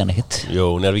er eigan ekkert. Jó,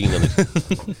 Njarðvíkingarnir.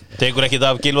 Tekur ekkert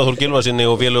af Gylfa Þór Gylfasinni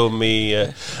og félögum í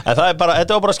en það er bara,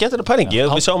 þetta var bara skemmtileg pæling,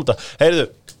 við sáum þetta. Heyrðu,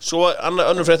 svo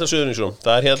önnur frétt af Suðurnesjum.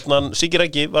 Það er hérna, Siggi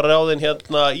Raggi var ráðinn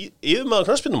hérna yfirmaður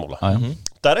knattspyrnumála.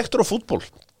 Direktor á fútból.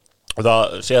 Og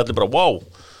það segja allir bara, wow,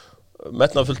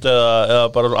 metnaðfullt eða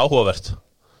bara áhugavert.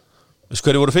 Veistu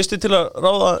hverju voru fyrsti til að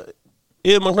ráða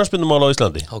yfirmaður knattspyrnumála á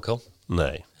Íslandi? HK.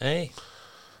 Nei. Hey.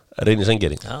 Reyni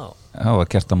Sengering. Já. Það var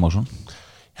Kjartan Másson.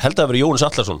 Held að það verið Jónas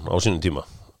Allarsson á sínum tíma.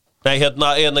 Nei,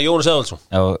 hérna Jónas Eðalsson.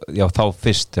 Já, þá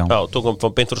fyrst, já. Já, tók hann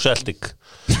frá beint frá Celtic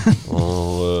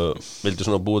og vildi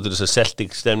svona búa til þess að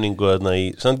Celtic stemningu hérna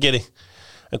í Sandgeri.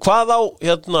 En hvað á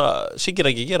hérna Siggi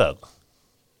Raggi að gera þetta?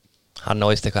 Hann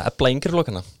áist eitthvað að efla yngri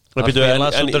flokkana.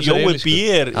 En Jói B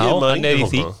er hann er í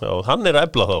því. Já, hann er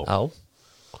að efla þá. Já.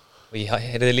 Og ég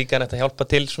heyrði líka að þetta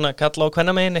hjálpa til svona kalla á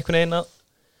kvennamegin einhvern veginn að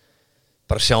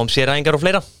bara sjá séræðingar og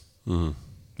fleira.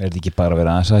 Er þetta ekki bara að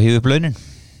vera aðeins að hýða upp launin?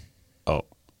 Já.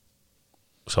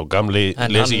 Sá gamli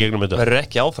lesi gegnum þetta. En hann verður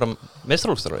ekki áfram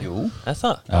mestrarúlfstörfi? Jú. Er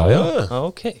það? Já.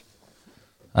 Ok.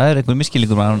 Það er einhver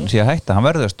miskilningur að hann sé að hætta. Hann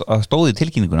verður að stóði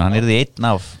tilkynninguna. Hann yrði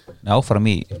áfram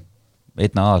í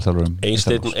einn af aðalþjálfurum.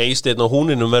 Eysteinn á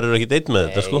húninum verður ekki einn með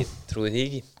þetta, sko. Nei, trúi því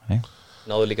ekki. Nei.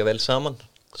 Náðu líka vel saman.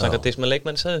 Sannkvæmt því sem að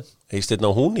leikmenni sagði. Eysteinn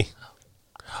á húni.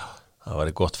 Það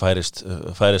væri gott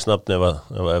færist nafn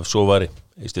ef svo væri.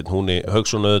 Eysteinn Húni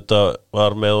Hauksson auðvitað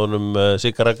var með honum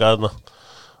Sigga Ragga þarna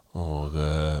og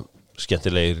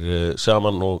skemmtilegir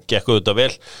saman og gekk auðvitað vel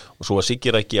og svo var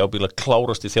Siggi Raggi ábyggilega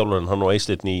klárast í þjálfarinn, hann og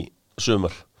Eysteinn í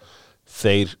sumar.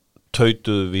 Þeir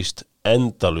tautuðu víst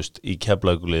endalust í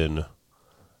Keflavíkurliðinu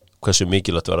hversu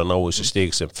mikilvægt var að ná þessi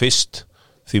stig sem fyrst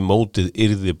því mótið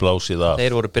yrði blásið af.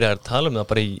 Þeir voru byrjað að tala um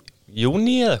það bara í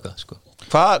júní eða eitthvað, sko.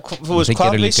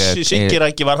 Hvað vissi Siggi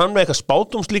Raggi, var hann með eitthvað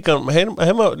spátumslíkan heima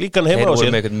á sér? Þeir voru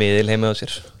með eitthvað miðil heima á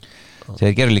sér.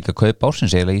 Þeir gerðu líka kaup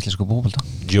ársins eiginlega í íslensku fótbolta.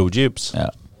 Joe Gibbs. Já.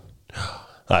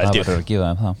 Það verður að gefa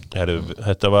þeim það. Herru,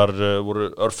 þetta voru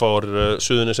örfár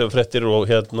Suðurnes sem fréttir og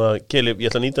hérna, Keli, ég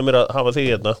ætla að nýta mér að hafa þig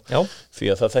hérna. Já.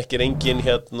 Því að það þekkir engin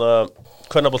hérna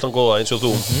kvennaboltan góða eins og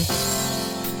þú.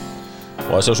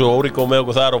 Og það sjá svo Origo með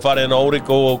okkur þar og farið inn á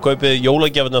Origo og kaupið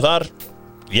jólagjafirna þar.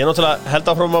 Ég náttúrulega held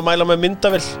áfram að mæla með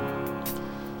myndavél.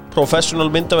 Professional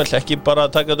myndavél, ekki bara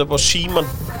að taka þetta upp á síman,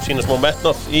 sína smá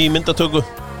metnað í myndatöku.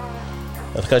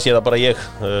 En kannski er það bara ég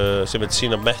sem vil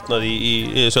sína metnað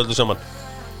í söldu saman.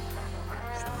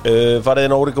 Farið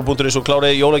inn á Origo.is og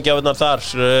klárið jólagjafirnar þar.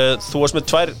 Þú varst með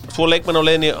tvo leikmenn á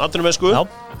leiðinni atvinnumennsku. Já.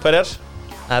 Hver er?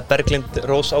 Það er Berglind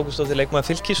Rós Ágústóttir leikmaður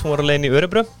Fylkis, hún var á leiðinni í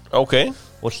Örebro. Ok.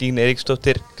 Og Hlín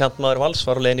Eiríksdóttir kantmaður Vals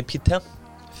var á leiðinni í Pítea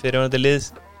fyrirvænandi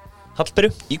lið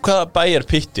Hallbergu. Í hvaða bæ er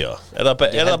Pítea? Er það bæ?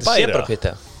 Ég held að sé bara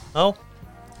Pítea. Já.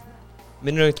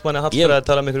 Minnur ekkert manni að Hallbergu að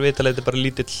tala um einhver viðtalið, þetta er bara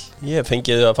lítill. Ég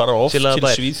fengið að fara oft Silaða til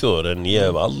bær. Svíþjóðar en ég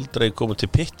hef aldrei komið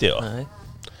til Pítea. Nei.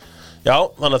 Já,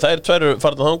 þannig að það tveir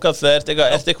farið þangað. Það er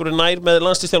einhverju nær með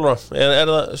landsliðsþjálfara? Er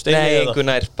það Steini Nei, eða? einhver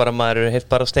nær, bara maður heilt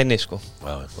bara Steini, sko.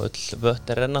 Já. Og öll vött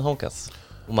er renna þangað.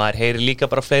 Og maður heyrir líka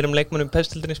bara fleirum leikmönnum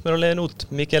pefstildinni sem er á leiðin út.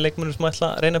 Mikið af leikmönnum sem ætla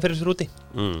að reyna fyrir sér úti.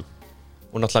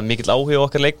 Og náttúrulega mikill áhuga á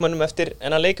okkar leikmönnum eftir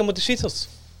en að leika mútið Svíþjóð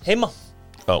heima.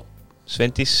 Já.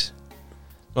 Sveindís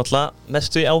náttúrulega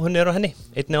mestu í áhugni er á henni,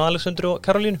 einni á Alexandru og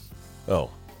Karolínu. Já,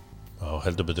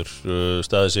 heldur betur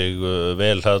staðið sig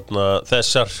vel hérna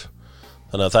þessar.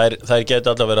 Þannig að þær geti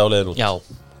allar verið á leiðin út. Já.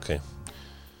 Ok.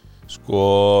 Sko,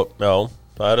 já,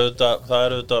 það er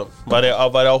auðvitað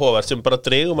væri áhugavert sem bara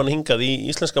dregur mann hingað í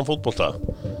íslenskan fótbolta.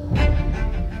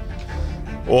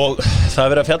 Og það er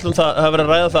verið að fjalla um það, það er verið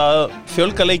að ræða það að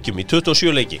fjölga leikjum í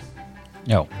 27 leiki.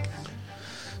 Já.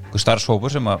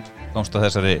 Starfshópur sem að komst að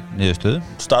þessari niðurstöðu.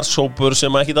 Starfshópur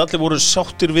sem ekki allir voru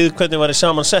sáttir við hvernig væri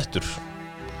saman settur.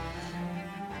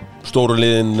 Stóru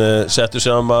liðin settu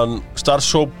saman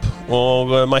starfshóp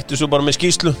og mættu svo bara með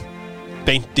skýrslu.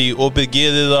 Beint í opið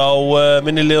geðið á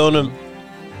minni liðunum.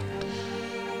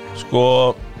 Sko,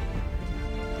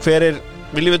 hver er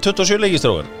Viljum við 27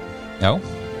 leikistrágar? Já,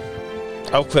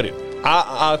 Á hverju?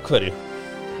 Á hverju?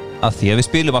 að því að við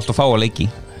spilum alltaf fáa leiki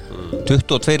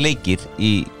 22 leikir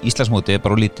í Íslandsmóti er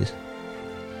bara of lítið.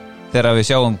 Þegar við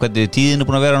sjáum hvernig tíðin er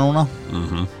búin að vera núna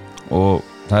og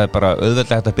það er bara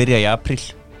auðveldlega hægt að byrja í apríl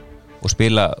og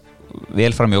spila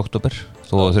vel fram í október,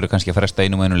 þó þú þurfir kannski að fresta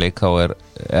einum og einu leik, þá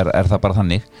er það bara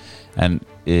þannig. En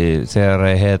þegar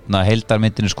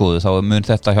heildarmyndin er skoðuð, þá mun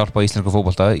þetta hjálpa íslensku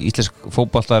fótbolta. Íslensk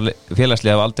fótbolta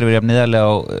félagslega hafa aldrei verið jafn niðarlega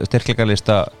á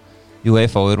styrkleikalista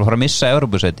UEFA og við erum að fara að missa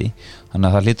Evrópusæti, þannig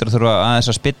að það hlýtur að þurfa aðeins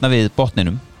að spynna við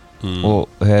botninum og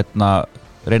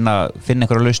reyna að finna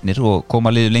einhverja lausnir og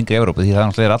koma liður lengri í Evrópu, því það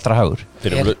náttúrulega allra hagur.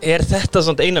 Er þetta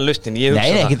svona eina lausnin?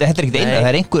 Nei, þetta er ekkert eina, það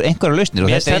er einhverja lausnir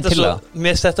og þetta er einn til að.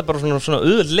 Mér finnst þetta bara svona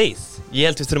auðveld leið. Ég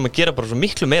held við þurfum að gera bara svo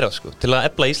miklu meira sko, til að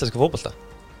efla íslenska fótbolta.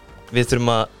 Við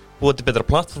þurfum að búa til betra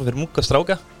plattform fyrir unga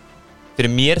stráka.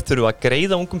 Fyrir mér þurfum að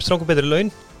greiða ungum strákum betri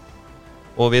laun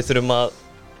og við þurfum að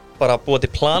bara búa til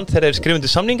plan þegar þeir skrifa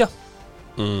undir samninga.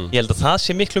 Ég held að það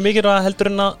sé miklu mikilvægt heldur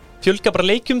en að fjölga bara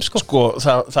leikjum sko.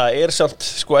 Það er samt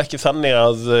ekki þannig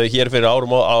að hér fyrir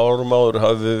árum áður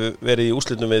hafi verið í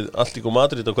úrslitum við Atlético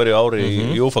Madrid á hverju ári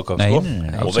í UEFA Cup sko.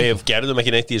 Og við gerðum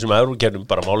ekki neitt í þessum Evrógerðum,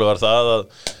 bara málið var það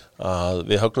að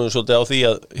við högnum svolítið á því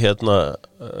að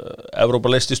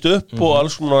Evrópa leystist upp og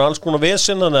alls konar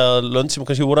vesen, þannig að lönd sem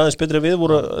kannski voru aðeins betri við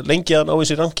voru lengi að ná í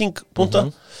sér rankingpunta.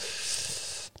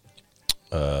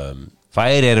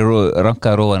 Færi eru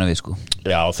rankaður ofan við sko.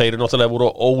 Já, þeir eru náttúrulega voru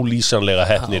ólýsanlega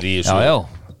heppnir í þessu. Já.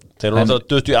 Þeir eru náttúrulega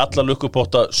döttu í alla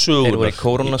lukkupotta sögunar. Þeir voru í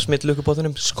koronasmitt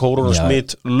lukkupottunum.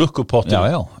 Koronasmitt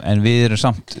lukkupottunum. Já, en við erum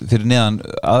samt fyrir neðan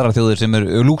aðra þjóðir sem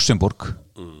eru Luxemburg.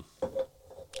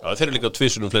 Já, þeir eru líka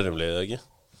tvisunum fleiri leið, ekki?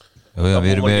 Já,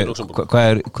 við erum með,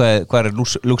 hvað er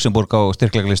Luxemburg á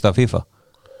styrkleikalista FIFA?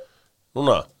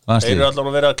 Núna, þeir eru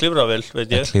allan að vera að klifra vel,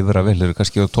 veit ég. Klifra vel, eru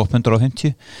kannski á topp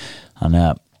 150.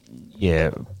 Þannig að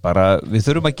við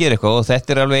þurfum að gera eitthvað og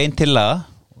þetta er alveg einn tillaga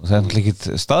og það er náttúrulega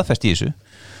ekki staðfest í þessu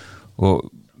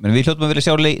men við hljótum að vilja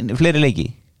sjá fleiri leiki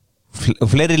og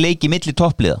fleiri leiki milli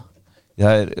toppliða.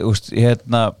 Það er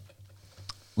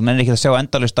þú nennir ekki að sjá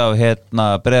endalaust af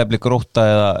Breiðablik Grótta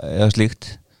eða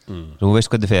slíkt þú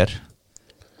veist hvað þið fer,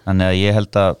 þannig að ég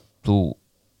held að þú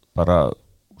bara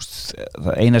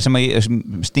það eina sem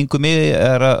stingur mig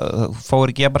er að fá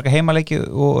ekki að barga heimaleiki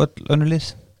og öll önnur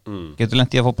lið. Getur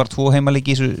lent í að fá bara 2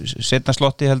 heimaleiki í þessu setna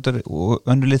slotti heldur og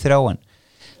önnulið 3 en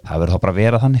það verður þá bara að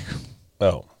vera þannig.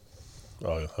 Já,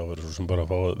 það verður svo sem bara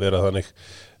að fá að vera þannig.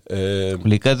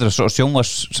 Líka þetta er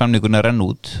sjónvarsamningun að renna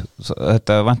út,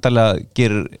 þetta vantarlega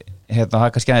gerir það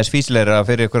kannski aðeins físilegra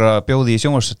fyrir ykkur að bjóði í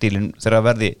sjónvarstílinn þegar að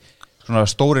verði svona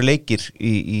stóri leikir í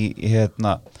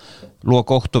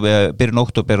lok október, byrjun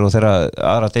október og þegar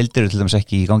aðra deildir til dæmis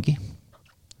ekki í gangi.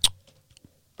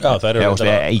 Já, það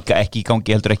er ekki í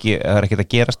gangi heldur ekki, það er ekkert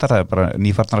að gerast þar, það er bara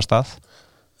nýfarnar að stað.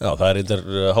 Já, það er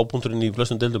eitthvað hápunkturinn í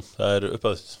flestum deildum, það er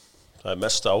upphafið, það er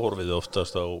mest áhorfið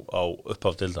oftast á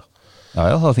upphaf deilda. Já,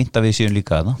 það er fínt að við séum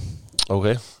líka þarna. Ok,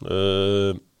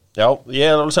 já, ég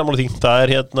er alveg sammála því, það er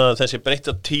þessi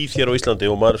breytta tíð hér á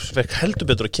Íslandi og maður fekk heldur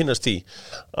betur að kynnast því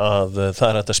að það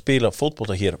er hægt að spila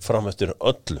fótbolta hér fram eftir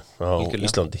öllu á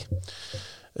Íslandi.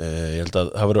 Ég held að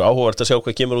það verður áhugavert að sjá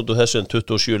hvað kemur út úr þessu en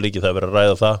 27 leikir, það verður að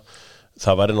ræða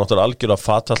það væri náttúrulega algjörlega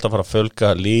fatalt að fara að fjölga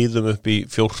liðum upp í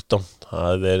 14,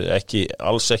 það er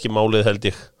alls ekki málið held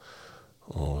ég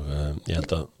og ég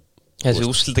held að þessi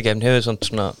úrslitakeppni hefur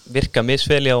svona virkað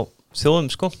misvel á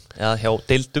þjóðum sko, eða hjá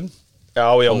deildum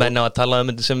og menn á að tala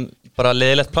þetta sem bara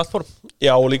leiðilegt plattform.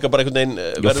 Já, og líka bara einhvern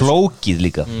veginn flókið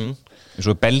líka eins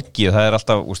og Belgíu, það er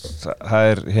alltaf það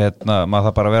er maður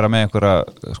það bara að vera með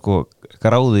einhverja sko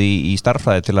gráði í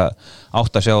starffræði til að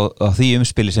átta að sjá á því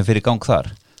umspili sem fyrir gang þar.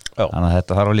 Já. Þannig að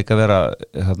þetta þarf líka að vera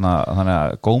þannig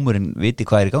að gómurinn viti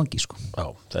hvað er í gangi sko. Já,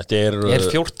 þetta er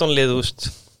 14 lið,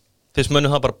 fyrst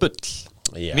mönnum það bara bull.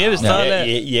 Já,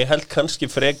 ég held kannski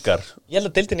frekar. Ég held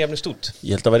að deildin jafnist út.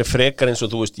 Ég held að veri frekar eins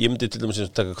og þú veist, ég myndi til dæmis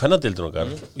taka kvennadeildin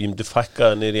okkar og ég myndi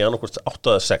fækka það niður í annarkvort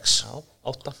 8 eða 6. Já,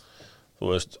 8. Þú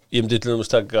veist, ég myndi til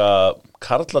dæmis taka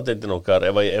karladeildin okkar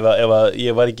ef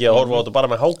ég var ekki að horfa á þetta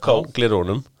bara með háká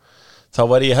glerónum, þá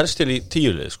var ég helst til í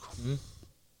 10 lið sko.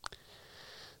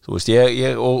 Þú veist,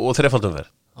 ég og þrefaldum verð.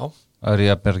 Já. Það eru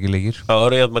jafnmargir leikir. Já, það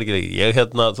eru jafnmargir leikir. Ég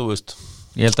þú veist.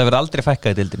 Ég held að vera aldrei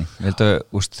fækkað í deildinni. Ég held að,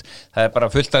 það er bara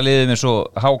fullt af liðum eins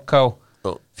og HK,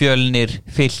 Fjölnir,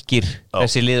 Fylkir,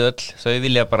 þessi lið öll þau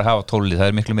vilja bara hafa 12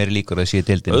 það miklu meiri líkur að séu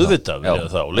deildin auðvitað vilja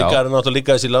þá, líka er náttúrulega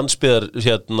líka þessi landsbyðar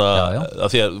hérna,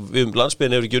 af því að við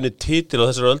landsbyðin hefur ekki unnið titil á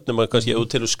þessari öldnum að kannski út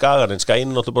til Skagar en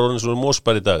Skaginn er náttúrulega bara orðin svona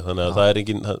Mósbær í dag þannig að það er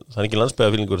engin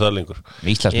landsbyðarfílingur þar lengur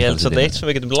ég held að eitt sem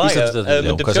við getum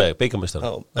lagað beikarmeistar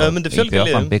ef við myndum fjölga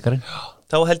liðum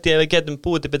þá held ég að við getum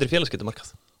búið til betri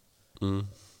félagsgetumarkað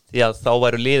því að þá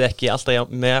væru lið ekki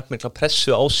alltaf með mikla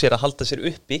pressu á sér að halda sér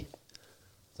uppi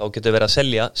þá getur verið að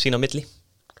selja sína milli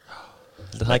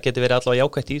það getur verið allavega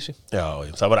jákvætt í þessu Já,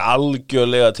 það var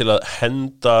algjörlega til að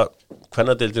henda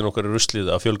kvennadeildin okkar í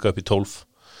ruslið að fjölga upp í 12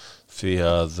 því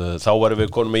að þá varum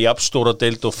við konum með jafnstóra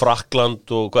deild og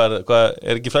Frakkland og hvað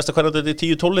er ekki flesta kvennadeildi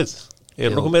 10-12 lið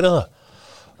er nokkuð meira það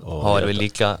og þá erum við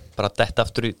líka bara detta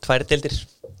aftur í 2 deildir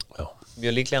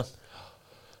mjög líklega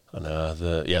þannig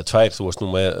að, þú varst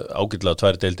nú með ágætlega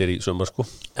 2 deildir í sumar sko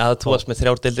þú varst með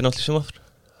 3 deildir náttúrulega í sumar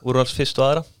úrvals fyrst og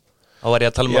aðra þá var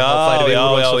ég að tala um að það færi við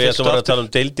úrvals og fyrst og að tala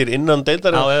um deildir innan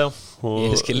deildar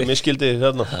og miskildi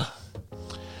þarna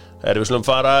við slum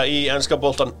fara í enska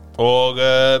boltan og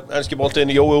enski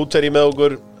boltin Jói Útherji með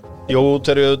okkur Jói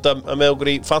Útherji með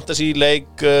okkur í fantasy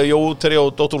leik Jói Útherji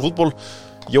og Dr. Fútból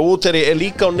Jói Útherji er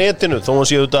líka á netinu þó hann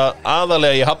sé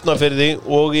aðalega í Hafnarfirði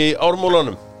og í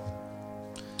Ármúlanum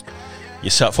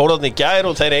ég fór þarna í gær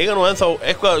og þeir eiga nú ennþá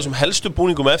eitthvað sem helstu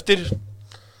búningum eftir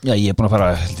Já, ég er búin að fara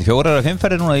 4 eða 5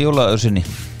 ferðir núna í jólaörsinni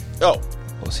Já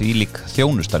og því líka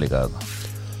þjónusta líka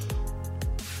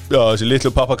Já, þessi litlu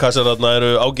pappakassar þarna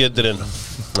eru ágættirinn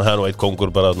það er nú eitt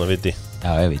kongur bara þarna, viti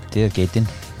Já, ég veit, ég er geitinn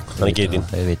Hann er geitinn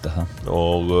Ég veit að það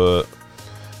og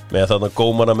með þarna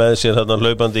gómana með sér þarna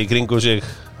hlaupandi í kringu sig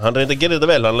hann reyndi að gera þetta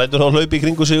vel, hann lætur hann hlaupi í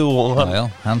kringu sig og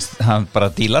hann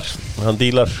bara dílar hann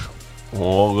dílar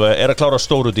og er að klára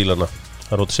stóru dílarna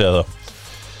það er ótt að segja það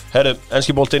Herru,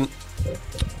 enski boltinn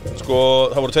sko,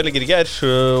 það voru 2 leikir í gær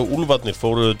Úlfarnir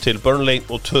fóru til Burnley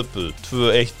og töpuðu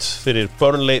 2-1 fyrir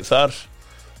Burnley þar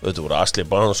þetta voru Ashley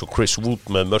Barnes og Chris Wood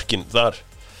með mörkin þar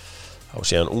þá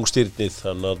sé hann ungstyrnið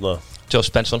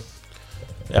Josh Benson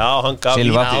Já, hann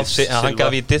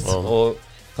gaf vítið og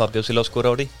það bjóð Silva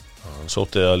skora á því hann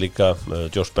sótti það líka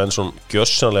Josh Benson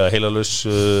gjössanlega heilalaus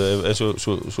eins og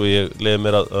svo ég leiði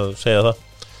mér að segja það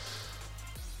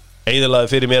Eyðilaði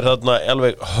fyrir mér þarna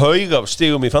alveg haug af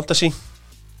stigum í fantasy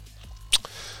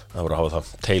það voru að hafa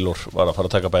það Taylor var að fara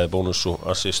að taka bæði bónus og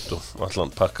assist og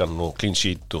allan pakkan og clean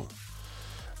sheet og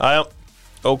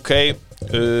ok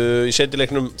í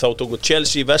seinnileiknum þá tóku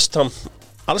Chelsea West Ham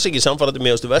alls ekki samfarrandi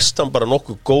með West Ham bara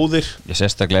nokkuð góðir ég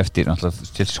sérstaklega eftir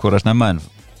Chelsea skoraði snemma en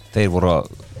þeir voru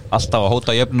alltaf að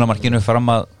hóta jöfnunarmarkinu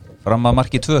fram að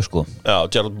marki 2 sko Já,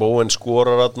 Gerald Bowen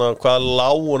skorar þarna hvað lá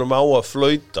honum á að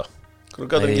flauta Þú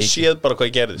gæti ekki séð bara hvað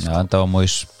gerðist Já, það var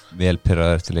Mois vel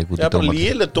pirraður eftir leik út í dómar Já, bara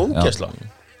léleg dómgæsla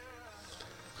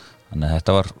Þannig að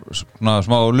þetta var svona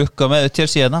smá lukka með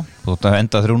Chelsea hérna Þú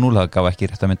enda 3-0, það gaf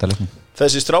ekki rétt að mynda leiknum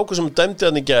Þessi stráku sem dæmdi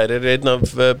hann í gær er einn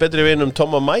af betri vinum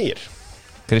Toma Meyer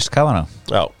Chris Kavanagh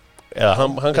Já, eða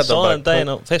hann kallar hann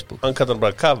daginn á Facebook Hann kallar hann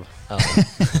bara Kav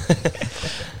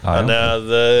Þannig að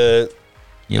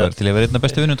Ég var til að vera einn af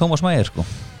bestu vinum Thomas Meyer sko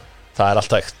Það er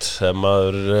allt hægt þegar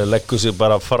maður leggur sig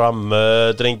bara fram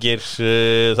drengir,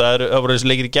 það voru þessi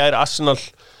leikir í gær Arsenal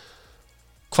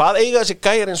hvað eiga þessi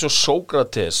gæjar eins og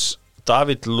Sókrates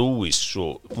David Luiz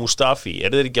og Mustafi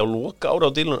eru þeir ekki á loka ára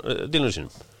á dílunum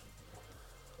sínum?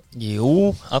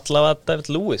 Jú, allavega David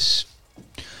Luiz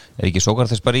Er ekki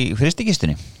Sókrates bara í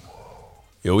fristikistunni?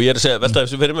 Jú, ég er að segja, velta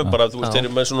þessu fyrir mig bara þú veist, þeir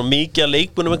eru með svona mikið að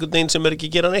leikmunum einhvern veginn sem er ekki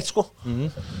að gera neitt sko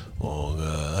og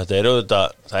þetta er auðvitað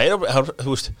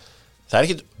þú veist það er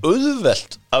ekkert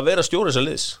auðvelt að vera stjóri þessa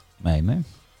liðs Nei,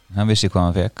 hann vissi hvað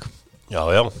hann fekk Já,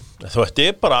 þetta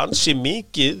er bara ansi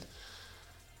mikið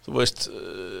þú veist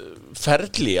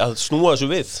ferli að snúa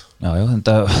þessu við Já, ég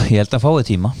held að fái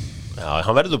tíma Já,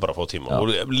 hann verður bara að fá tíma og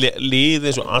lið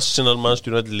eins og Arsenal,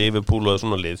 Manchester United, Liverpool og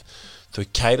svona lið þau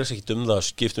kæra sig ekkert það að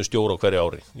skipta stjóra á hverju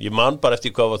ári ég man bara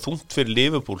eftir hvað var þungt fyrir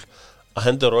Liverpool að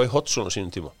henda Roy Hodgson á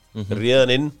sínum tíma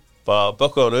réðan inn, bara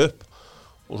bökkaði hann upp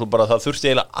og svo bara það þurfti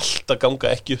eiginlega allt að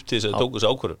ganga ekki upp til þess að tóku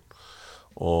þessi ákvörðun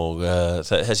og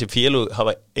þessi félug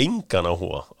hafa engan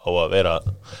áhuga á að vera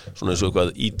svona eins og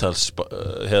eitthvað ítals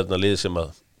lið sem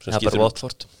skiptir bara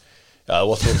Watford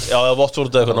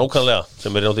Watford eða eitthvað nákvæmlega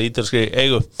sem er náttúrulega ítalskri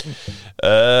eigu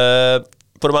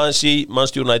fyrir aðeins í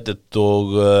Manchester United og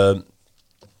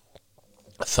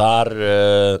þar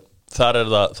er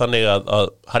það þannig að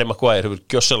Harry Maguire hefur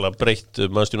gjössalega breytt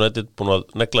Manchester United, búin að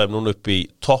negla þeim núna upp í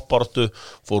toppáratu,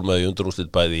 fór með í undanúrslit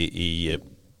bæði í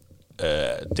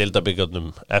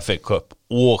deildabikarnum FA Cup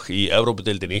og í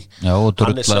Evrópudeildinni. Já, og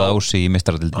drullaði Ási í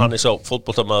meistaradildinni. Hann sá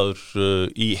fótboltamaður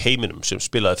í heiminum sem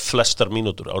spilaði flestar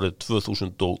mínútur árið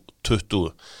 2020.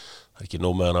 Það ekki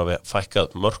nóg með hann að fækkað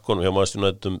mörkunum hjá Manchester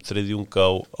United þriðjung á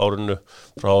árinu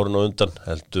frá árinu undan,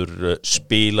 heldur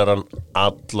spilar hann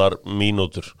allar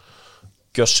mínútur.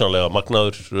 Gjössanlega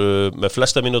magnaður með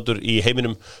flesta mínútur í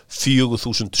heiminum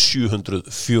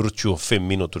 4745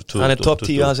 mínútur 2020. Hann top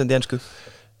 10 hafsend í ensku.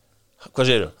 Hvað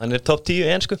segirðu? Hann top 10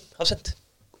 í ensku hafsend.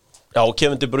 Já,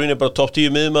 Kevin De Bruyne bara top 10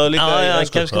 miðjumaður líka í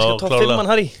ensku. Já, kannski top 5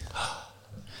 hann Harry.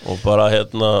 Og bara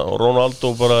og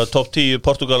Ronaldo bara top 10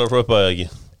 Portugalar frá upphæði ekki.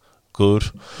 Góður.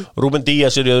 Ruben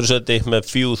Díaz í öðru seti með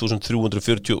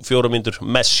 4344 mínútur.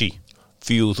 Messi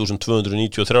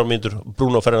 4293 mínútur.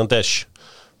 Bruno Fernandes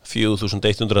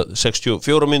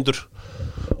 4164 mínútur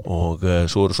og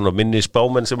svo eru svona minni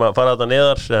spámenn sem að fara þetta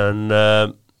neðar en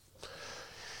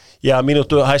já,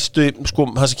 mínútu hæstu sko,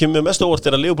 það sem kemur mest á óvart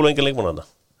að Liverpool engan leikmann hana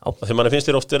þegar manni finnst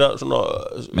þér oft vera svona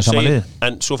með sama lið,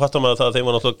 en svo fattar maður það að þeim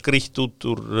var náttúrulega grýtt út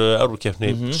úr Evrópukeppni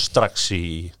strax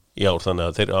í ár, þannig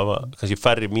að þeir hafa kannski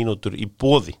færri mínútur í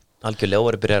boði. Algjörlega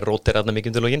voru byrjað að rótera þarna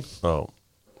mikið til lokinn. Já,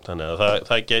 þannig að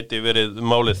það gæti verið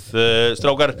málið.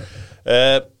 Strákar,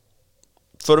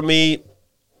 förum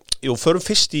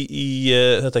fyrst í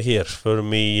þetta hér,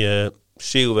 förum í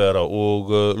sigurvegara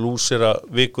og lúsera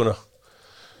vikuna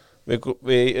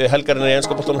við helgarina í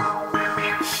enska boltanum.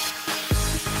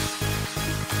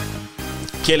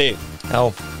 Keli, Já,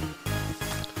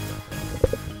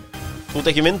 þú ert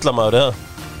ekki vindlamaður, eða?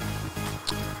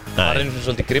 það er einhvern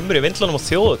svolítið grimmur í vindlunum og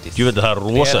þjóðatíð. Ég veit að það er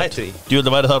rosat. Ég veit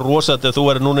að væri það rosat ef þú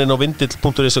væri núna inn á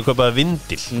vindil.is að kaupa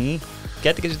vindil.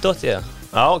 Geti ekki þessi dottið það?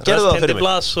 Já, gerðu það fyrir mig.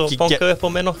 Blas og bankaðu upp á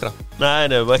með nokkra. Nei,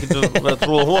 við ekkert verið að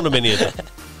trúa honum inn í þetta.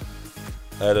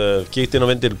 Kíkt inn á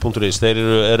vindil.is, þeir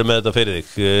eru með þetta fyrir þig.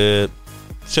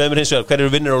 Segðu mér hins vegar, hver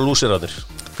eru vinnir og lúsirarnir?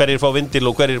 Hverjir fá vindil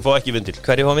og hverjir fá ekki vindil?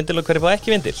 Hverjir fá vindil og hverjir fá ekki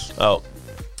vindil? Já.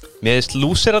 Mér finnst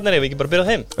lúsirarnir, ef við ekki bara byrja á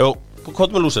þeim. Jó, hvað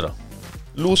með lúsira?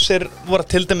 Lúsir voru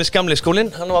til dæmis gamli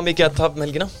skólinn, hann var mikið að tapa með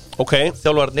helgina. Ok.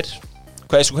 Þjálfarnir.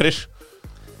 Hvað svo hverjir?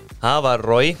 Það var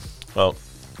Roy, Já.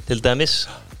 til dæmis.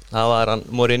 Það var hann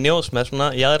Mourinho sem er svona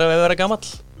jaðra við að vera gamall.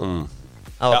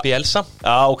 Það var Bielsa.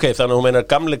 Já, ok, þannig að hún meinar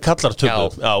gamli kallar töflu.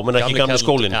 Já, hún meinar ekki gamli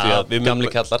skólinn. Já, gamli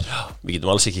kallar. Við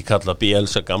getum alls ekki kalla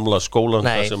Bielsa gamla skólan.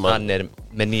 Nei, hann er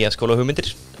með nýja skóla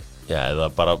hugmyndir. Já, eða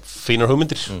bara fínar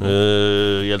hugmyndir.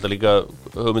 Ég held að líka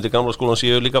hugmyndir gamla skólan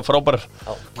séu líka frábærar.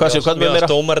 Hvað með meira?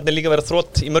 Dómararnir líka vera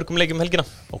þrótt í mörgum leikjum helgina.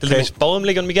 Til dæmis báðum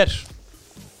leikjunum í gær.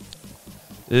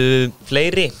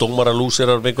 Fleiri.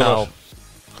 Dómaralúsirar vikunar.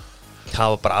 Það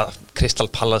var bara Crystal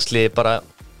Palace liði bara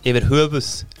yfir höfuð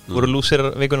voru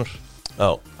lúsirar vikunar.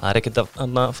 Já. Það er ekkert að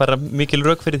fara mikil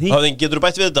rök fyrir því. Hafðin, getur þú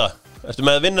bætt við þetta? Ertu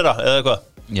með vinnara eða eitthvað?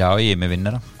 Já, ég er með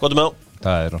vinnara. Hvað er með á?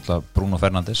 Það er náttúrulega Bruno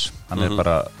Fernandes. Hann er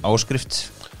bara áskrift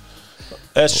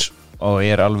og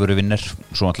er alvöru vinner.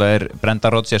 Svo náttúrulega er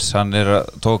Brendan Rodgers, hann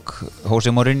tók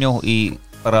Jose Mourinho í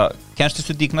bara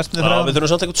kennstustundi í knattspyrnu. Já, við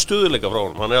þurfum samt eitthvað stuðuleika frá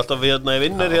honum. Hann er alltaf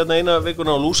vinnir eina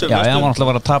vikuna og lúsir. Já, hann var alltaf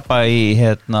að tapa í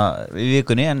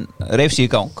vikunni en reif sig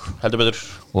í gang. Heldur betur.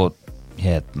 Og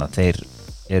þeir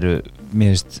eru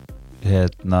mér finnst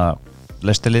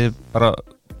lestalið bara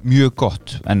mjög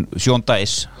gott, en Sean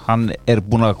Dyche hann er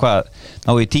búin að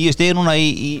ná í 10 stig núna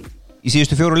í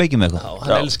síðustu 4 leikjum eitthvað. Já,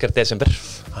 hann elskar desember.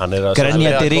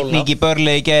 Grenjandi rigning í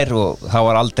Burnley í gær og það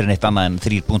var aldrei neitt annað en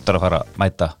 3 punktar að fara að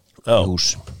mæta í hús.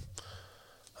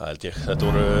 Það held ég. Þetta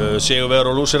voru sigurvegar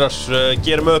og lúsirar.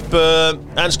 Gerum upp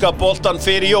enska boltan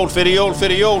fyrir jól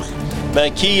með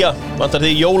Kia. Vantar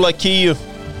því jólakíu.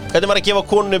 Hvernig var að gefa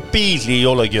konunni bíl í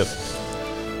jólagjöf?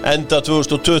 Enda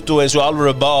 2020 eins og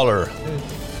alvöru baller.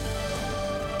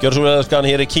 Gjör svo vel skan,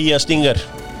 hér er Kia Stinger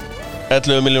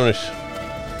 11 milljónir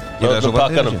með öllum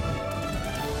pakkanum.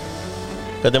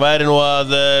 Hvernig væri nú að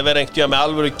vera einhvern veginn með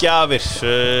alvöru gjafir?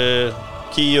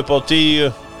 Kia upp á 10,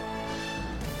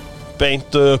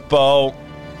 beint upp á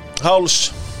háls,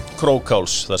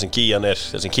 krókháls, þar sem Kian er,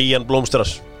 þar sem Kian blómstrar.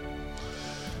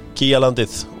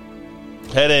 Kialandið.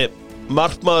 Heyri,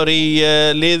 markmaður í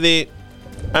liði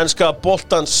enska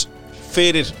boltans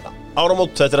fyrir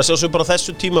áramót. Þetta er að sjá svo bara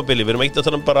þessu tímabili. Við erum ekkert að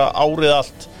tala bara árið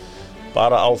allt,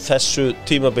 bara á þessu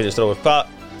tímabili,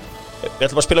 strákar. Við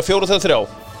ætlum að spila 4-3.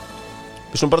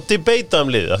 Við slum bara debata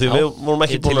liðið, af því við vorum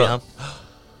ekki búin að.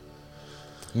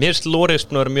 Mér finnst Loris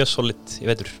búin að vera mjög solid í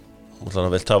vetur. Þannig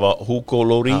að vilt hafa Hugo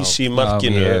Lloris í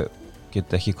markinu. Já, ég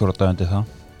get ekki kortað undir það.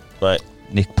 Nei.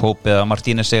 Nick Pope eða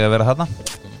Martínez eiga að vera þarna.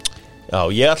 Já,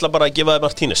 ég ætla bara að gefa þið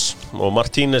Martínez. Og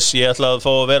Martínez, ég ætla að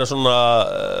fá að vera svona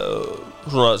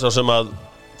svo sem að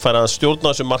færa að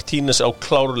stjórna sem Martínez á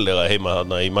klárlega heima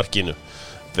þarna í markinu.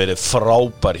 verið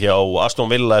frábær hjá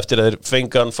Aston Villa eftir að þeir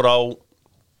fengan frá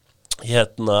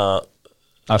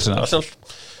Arsenal.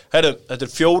 Herru, þetta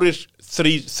er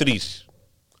 4-3-3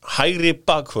 hægri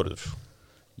bakvörður.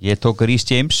 Ég tók Reece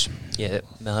James. Ég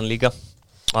með hann líka.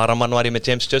 Varamann var ég með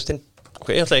James Justin. Ok,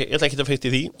 ég ætla ekki að fyrst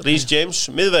í því. Reece James,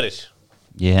 miðverðir.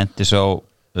 Ég hendi svo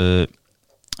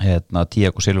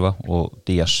Thiago Silva og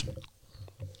Díaz.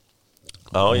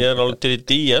 Já, ég er alveg til í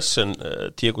Díaz en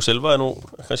Thiago Silva er nú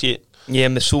kannski. Ég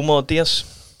er með Zuma og Díaz.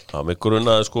 Já, mig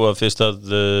grunnaði sko að fyrst að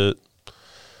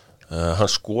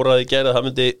hann skoraði í gær að það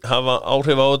myndi hafa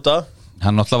áhrif á þetta.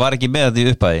 Hann náttúrulega var ekki með þetta í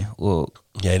uppæði og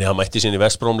Hann mætti sín í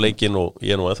West Brom leikin og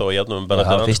ég nú ennþá að jafnum bara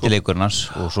það var fyrsti leikurinn hans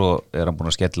og svo er hann búin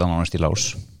að skella hann í lás.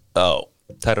 Já.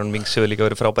 Tyrone Mings hefur líka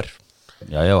verið frábær.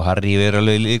 Já, Harry er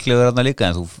alveg líklegur þarna líka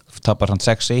en þú tapar hann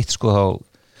 6-1 sko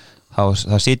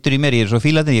það situr í mér, ég er svo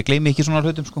fílatinn, ég gleymi ekki svona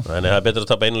hlutum sko. Nei, það er betra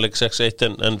að tapa einu leik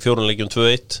 6-1 en 4 leikjum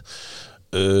 2-1.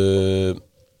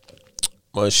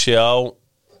 Má ég sjá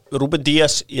Ruben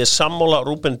Díaz, ég sammála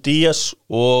Ruben Díaz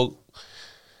og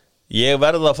ég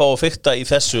verða að fá að fikta í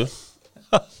þessu.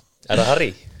 Er það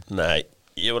Harry? Nei,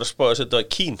 ég var að spá að setja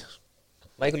Keane.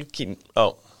 Michael Keane. Já.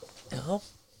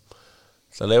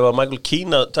 Það leifa Michael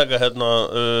Keane að taka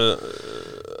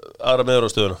aðra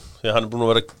meðurástöðuna því að hann er búin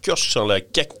að vera gjörsamlega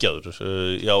geggjaður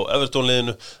já,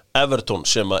 Everton-liðinu Everton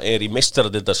sem er í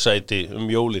meistaradeildarsæti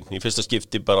jólin í fyrsta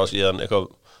skipti bara síðan eitthvað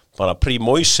bara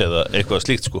pre-moise eða eitthvað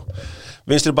slíkt sko.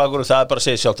 Vinstri bakur, það er bara að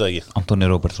segja sjálft eða ekki. Andy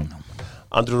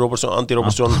Robertson.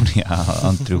 Já,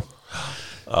 Andrew.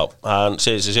 Já, hann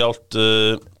segir sér sjálft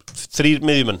 3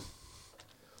 miðjumenn.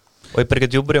 Og ég berga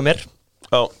djúpur hjá mér.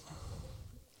 Já.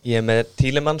 Ég er með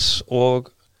Tielemans og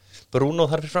Bruno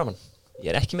þar fyrir framann. Ég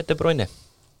er ekki með De Bruyne.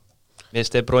 Mér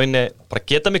finnst De Bruyne bara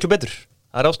geta miklu betur.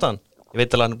 Það er ástæðan. Ég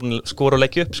veit alveg að hann er búin að skora og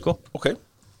leggja upp sko. Ok.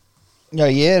 Já,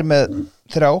 ég er með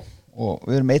 3 og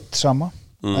við erum 1 sama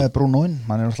með Brunoinn,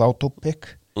 hann er náttúrulega autopick.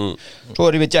 Svo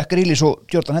er ég við Jack Grealish og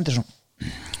Jordan Henderson.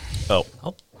 Já.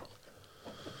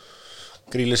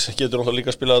 Grealish getur náttúrulega líka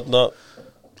að spila þarna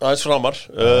aðeins framar.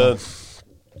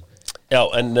 Já,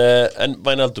 en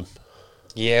Wijnaldum.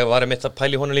 Ég var mitt að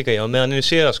pæla í honum líka, ég var með hann inn í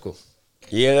síða sko.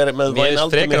 Ég er með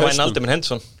Wijnaldum en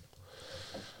Henderson.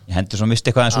 Ég Henderson misti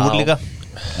eitthvað aðeins úr líka.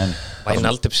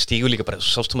 Wijnaldum stígur líka bara,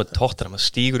 sástu með Tottenham, hann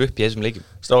stígur upp í þessum leikjum.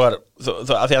 Strákar,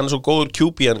 af því hann er svo góður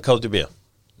QB en KTB.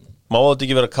 Má þetta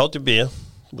ekki vera KTB?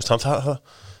 Þú veist, hann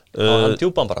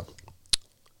djúpan bara.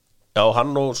 Já,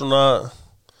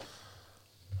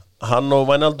 hann og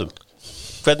Wijnaldum.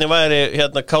 Hvernig væri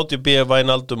KTB,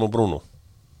 Wijnaldum og Bruno?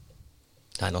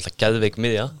 Það er náttúrulega geðveik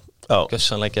miðja.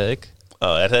 Gjössanlega geðveik. Já,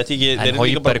 er þetta ekki... En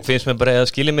Højberg finnst mér bara að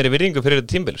skilja mér í virðingu fyrir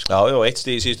þetta tímbil. Já, 1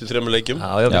 stig í síðustu 3 leikjum.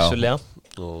 Já, vissulega.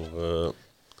 Og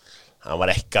hann var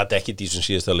ekki dísum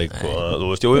síðasta leik og þú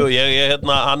veist,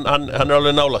 hann er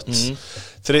alveg nálægt.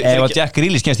 Ef að Jack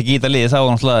Grealish kemst ekki í þetta liði þá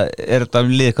er þetta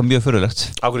liðið eitthvað mjög förulegt.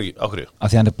 Ákveðu? Af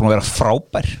því hann er búin að vera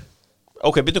frábær.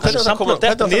 Ok, býttu, hvernig ætla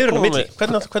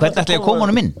ég að koma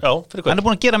honum inn? Hann er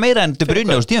búin að gera meira en De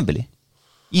Bruyne á tímabili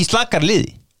í slakara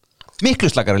liði, miklu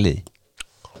slakara liði.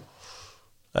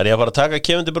 Er ég að fara að taka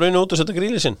Kevin De Bruyne út og setja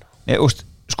Grealishinn?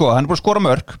 Sko, hann er búin að skora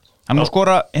mörg. Hann er búin að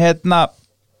skora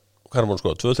hvað er hann búin að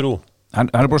skora? 2-3? Hann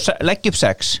er búin að leggja upp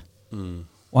 6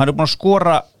 og hann er búin að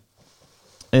skora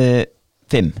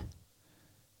 5.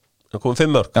 Það komið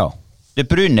 5 mörg? Já. De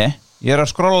Bruyne, ég er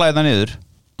að skrolla þetta niður.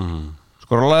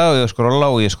 Skrolla.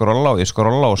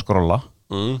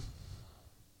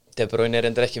 De Bruyne er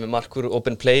endur ekki með markur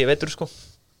open play, veitur sko.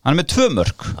 Hann er með 2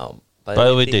 mörg. Já,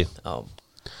 bæði viti. Já.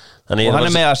 Og hann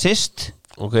er með assist.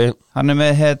 Ok. Hann er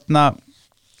með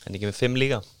Hann er ekki með 5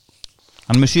 líka.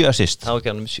 Hann er með 7 assist. Já, ekki,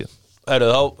 hann er með 7. Þá,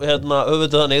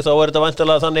 auðvitað þannig, þá er þetta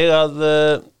væntanlega þannig að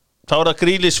þá er það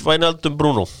Grealish, Wijnaldum,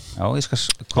 Bruno. Já, ég skal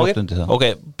króta undir það. Ok,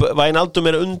 Wijnaldum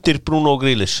er undir Bruno og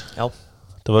Grealish. Já.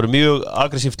 Það verður mjög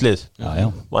aggressíft lið.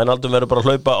 Já. Wijnaldum verður bara að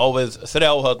hlaupa á við 3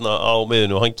 þarna á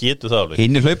miðinu og hann getur það alveg.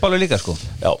 Hinn er hlaupa alveg líka sko.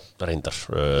 Já, reyndar.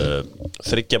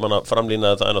 3 manna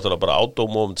framlína, það er náttúrulega bara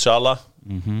Átómo og Sala.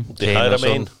 Út í hægra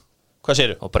megin. Hvað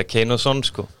segirðu? Og bara Kane og Son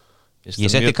sko.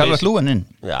 Ég setti Calvert-Lewin inn.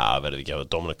 Já, verður ekki að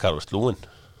hafa Dominic Calvert-Lewin.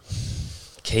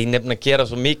 Kane nefn að gera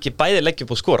svo mikið bæði leggja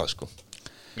upp og skora sko.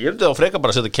 Ég hefði þá freka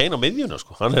bara að setja Kane á miðjuna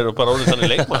sko. Hann er bara orðið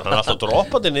þannig leikmann. Hann er alltaf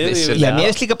droppandi niður. Já, mér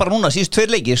veist líka bara núna síðust 2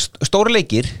 leikir, stóri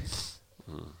leikir.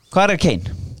 Hvað er Kane?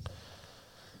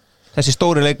 Þessi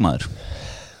stóri leikmaður.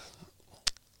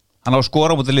 Hann á að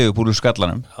skora mútið Liverpool úr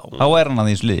skallanum. Þá er hann að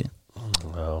því sliði.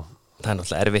 Það er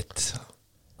náttúrulega erfitt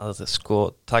að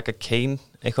sko taka Kane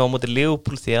eitthvað á mútið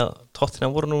Liverpool því að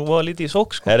Tottenham voru nú voða lítið í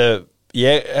sók sko. Er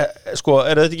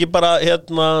þetta ekki bara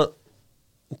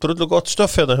drullu gott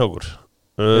stöff hérna hjá okkur?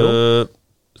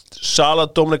 Sala,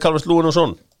 Dominic Calvert-Lewin og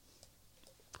svona?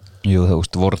 Jú, þú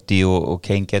veist, Vorti og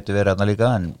Kane getur verið þarna líka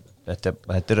en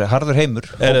þetta er harður heimur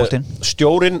fótboltinn.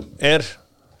 Stjórinn er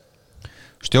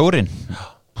Stjórinn?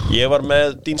 Ég var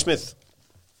með Dean Smith.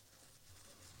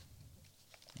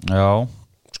 Já.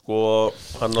 Sko,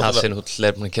 hann Hasenhull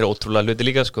er búin að gera ótrúlega hluti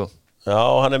líka sko. Já,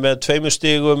 hann er með 2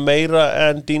 stigum meira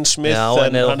en Dean Smith. Já,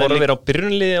 en eða horfir á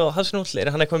byrjunliði og Hasenhull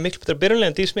hann eitthvað miklu betra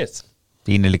byrjunliði en Dean Smith.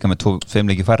 Dean er líka með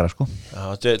 5 leiki færra sko.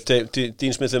 Já,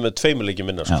 Dean Smith er með 2 leiki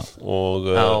minna sko. Já.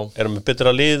 Og er með betra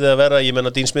lið að vera. Ég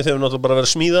menna Dean Smith hefur náttúrulega bara verið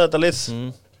að smíða þetta lið.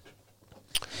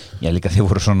 Já, líka þið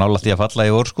voru svo nálægt í að falla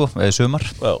í ár sko, eða sumar.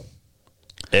 Já.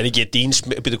 Er ekki Dean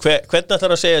Smith, hvernig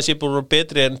ætlar að segja að sé búin að vera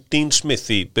betri en Dean Smith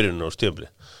í byrjunum á stjöfli?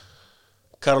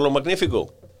 Carlo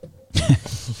Magnifico?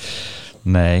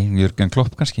 Nei, Jürgen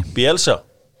Klopp kannski. Bielsa?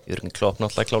 Jürgen Klopp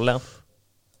náttúrulega klálega.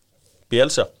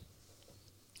 Bielsa?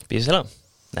 Bísela?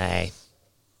 Nei.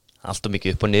 Alltaf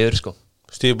mikið upp og niður sko.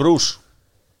 Steve Bruce?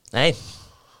 Nei.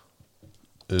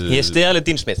 Ég stiði alveg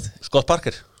Dean Smith. Scott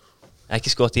Parker?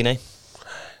 Ekki Scott í, nei.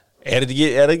 Er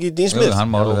þetta ekki Dean Smith? Jú,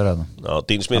 hann má alveg vera þarna. Já,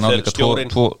 Dean Smith Hann á er líka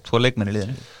stjórinn. tvo leikmenn í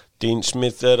liðinu. Dean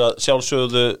Smith er að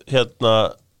sjálfsögðu hérna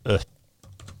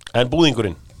en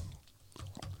búðingurinn.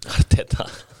 Arteta.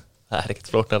 Það er ekkert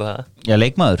flóknar það. Já,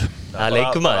 leikmaður. Það er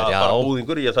leikumaður, já. Bara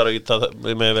búðingur, ég þarf ekki að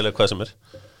með velja hvað sem er.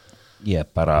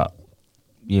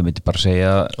 Ég myndi bara segja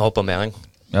Hópa með hann.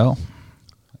 já,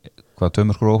 hvað 2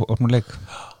 mörkur opnum leik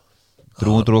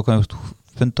 300 og hvað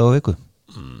funda á viku.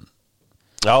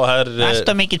 Já, það er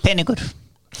Alltaf mikill peningur.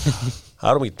 það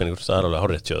er mikið peningur, það er alveg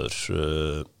hárrétt hjá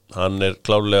þér. Hann er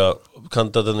klárlega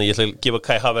kandidatinn, ég ætla að gefa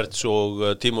Kai Havertz og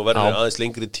Timo Werner aðeins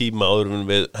lengri tíma áður en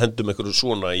við hendum einhverju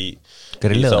svona í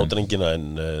þá drengina en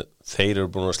þeir eru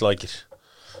búin að slagir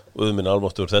Uðminn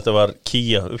almáttur, þetta var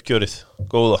Kia uppgjörið,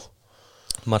 góða.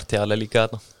 Martial er líka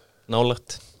þarna.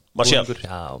 Nálagt. Martial?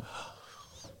 Já.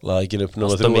 Laði ekki upp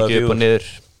nummer 3 Alltaf mikið upp og niður.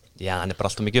 Já, hann er bara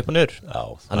alltaf mikið upp og niður. Já,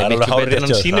 Hann er miklu betri en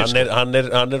hann sýnir sko.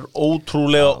 Hann er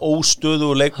ótrúlega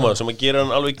óstöðugur leikmaður sem að gera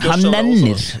hann alveg Hann gjörsamlega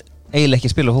nennir eiginlega ekki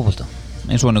að spila fótbolta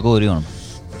eins og hann er góður í honum.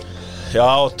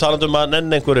 Já, talandum að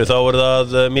nenn einhverju, þá er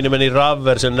það mínir menn í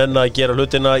Rafver sem nenna að gera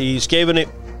hlutina í skeifunni.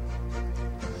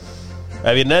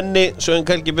 Ef ég nenni Sören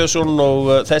Helgi Björnsson og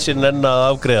þessir nenna að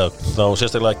afgreiða, þá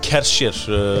sérstaklega Kersher,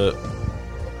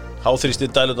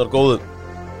 háþrýsti dælunar góðu.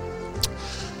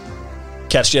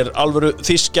 Kersher alvöru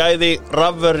þýsk gæði,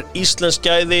 Rafver íslensk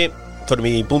gæði, förum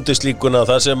í Bundesliguna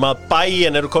þar sem að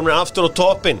Bayern eru komin aftur á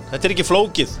toppinn. Þetta er ekki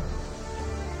flókið.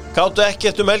 Gátu ekki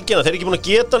eftir helgina, þeir eru ekki búin að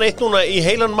geta neitt núna í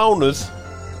heilan mánuð,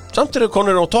 samt eru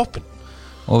konir á toppinn.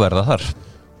 Og verða þar.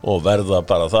 Og verða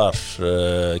bara þar,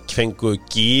 fengu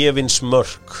gefins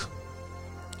mörk.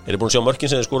 Er þið búin að sjá mörkin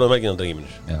sem þið skoraði helgina, drengir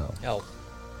mínir? Já.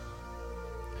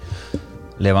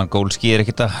 Lewandowski er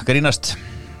ekkert að grínast.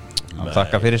 Hann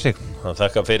þakka fyrir sig. Hann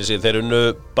þakka fyrir sig. Þeir unnu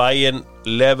Bayern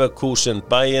Leverkusen,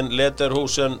 Bayern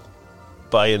Lederhusen,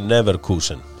 Bayern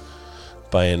Neverkusen.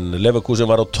 Bayern Leverkusen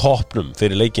var á toppnum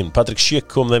fyrir leikinn. Patrick Schick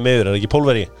kom þeim yfir, er ekki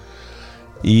pólveri?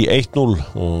 Í 1-0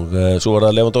 og svo var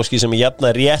það Lewandowski sem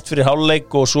jafnaði rétt fyrir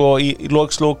hálfleik og svo í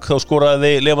lokslok þá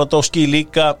skoraði Lewandowski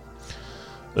líka.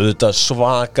 Auðvitað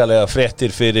svakalega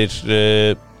fréttir fyrir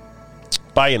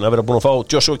Bayern að vera búin að fá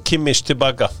Joshua Kimmich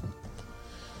tilbaka.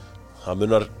 Það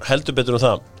munar heldur betur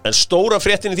það. En stóra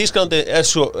fréttin í Þýskalandi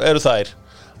eru þær.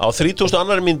 Á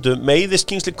 32. mínútu meiðist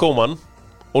Kingsley Coman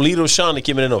og Leroy Sané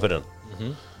kemur inn á fyrir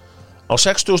hann. Á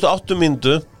 68.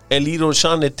 mínútu er Leroy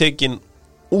Sané tekinn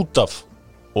út af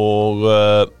og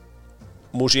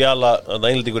Musiala,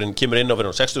 englendingurinn, kemur inn á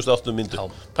fyrir hann 68. mínútu.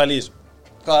 Pælís,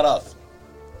 hvað er að?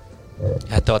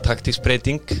 Þetta var taktísk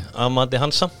breyting af Matti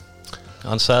Hansa.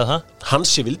 Hann sagði það.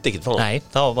 Hansi vildi ekkert fá hann. Nei,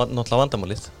 það var náttúrulega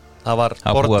vandamálið. Það var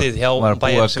bortið hjá Bayern. Var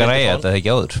búið að græja þetta ekki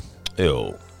áður. Jú.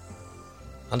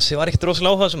 Hansi var ekkert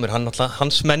rosalega áhugaðsumur.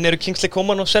 Hans menn eru Kingsley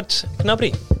Coman og Serge Gnabry.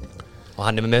 Og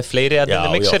hann er með fleiri að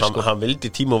þetta mixer sko. Hann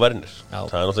vildi Timo Werner. Já.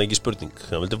 Það er náttúrulega ekki spurning.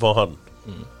 Hann vildi fá hann.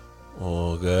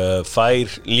 Og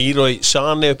fær Leroy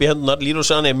Sané upp í hendunar. Leroy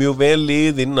Sané er mjög vel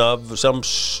liðinn af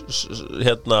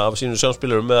af sínum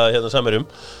samspilurum með samherjum.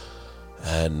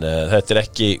 En þetta er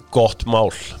ekki gott mál.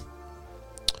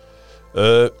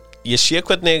 Ég sé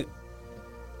hvernig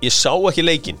ég sá ekki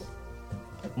leikinn.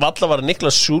 Valla var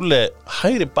Niklas Süle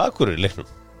hægri bakur í leiknum.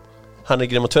 Hann er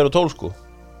ekki nema 2-12 sko.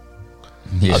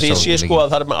 Af því ég sé sko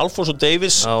að það er með Alphonso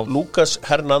Davies, Lucas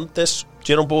Hernandez,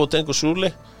 Jerome Boateng og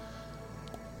Süle.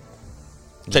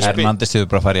 Hernandez hefur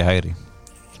bara farið í hægri.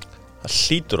 Það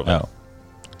hlýtur vera.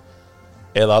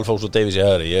 Eða Alphonso Davies í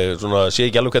hægri. Ég sé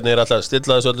ekki alveg hvernig alltaf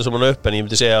stilla þessu öllu saman upp, en ég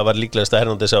myndi segja að það var líklegast að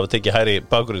Hernandez hafa tekið hægri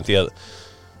bakurinn því að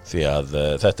því að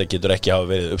þetta getur ekki hafa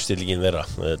verið uppstillingin þeirra.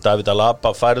 David Alaba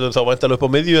færður þá væntanlega upp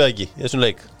á miðju eða ekki í þessum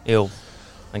leik? Jú,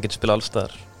 hann getur spilað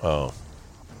allstaðar. Já.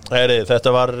 Þetta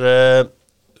var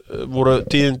voru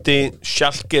tíðindi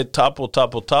Schalke tap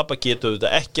getur þetta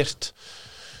ekkert.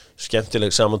 Skemmtileg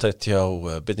samantækt hjá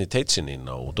Birni Teitsininn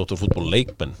á Dóttarfútból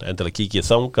leikmenn, endilega kíkið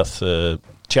þangað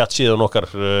chat síðan okkar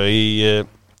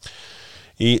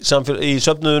í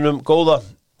söfnuðunum góða.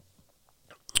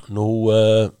 Nú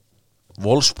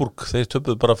Wolfsburg, þeir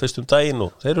töpuðu bara fyrst daginn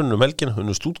og þeir unnu helgina,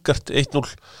 unnu Stuttgart 1-0,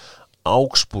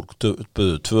 Augsburg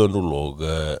töpuðu 2-0 og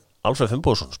Alfred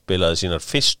Finnbogason spilaði sínar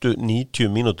fyrstu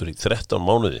 90 mínútur í 13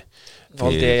 mánuði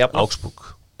fyrir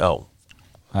Augsburg. Já.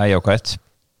 Það er jákvætt.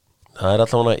 Það er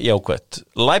allavega jákvætt.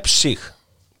 Leipzig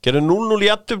gerðu 0-0 í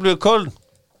jafntefli við Köln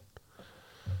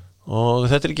og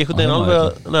þetta er ekki einhvern veginn alveg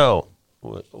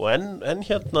og enn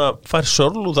hérna fær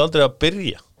Sörlúð aldrei að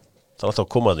byrja. Það er alltaf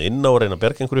að koma inn á að reyna að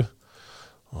berga einhverju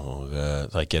og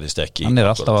það gerist ekki. Hann er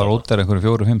alltaf að róta einhverju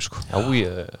 4-5 sko. Já,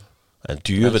 en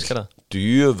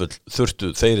djöfull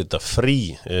þurftu þeir þetta frí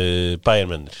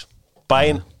bæjarmennir.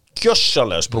 Bæinn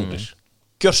gjörsamlega sprungnir.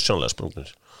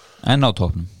 En á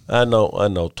topnum. En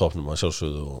á topnum að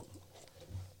sjálfsögðu og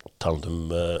talandum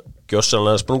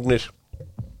gjörsamlega sprungnir.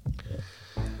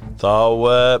 Þá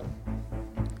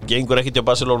gengur ekkert hjá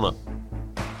Barcelona.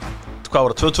 Hvað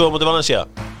var það? 2-2 á móti Valencia?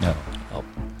 Já.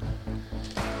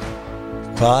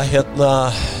 Hvað hérna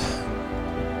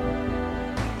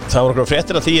það var okkur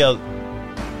fréttir af því að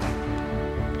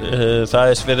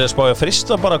það er verið að spája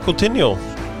frista bara Coutinho.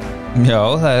 Já,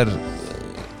 það er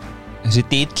þessi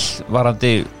díll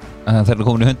varandi þegar það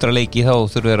komin í 100 leiki þá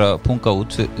þurfum við að punga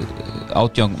út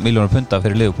 18 milljónir punda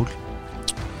fyrir Liverpool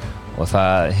og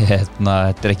það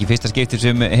þetta er ekki fyrsta skipti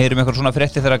sem heyrum eitthvað svona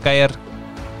fréttir þegar gæjar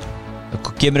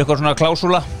kemur eitthvað svona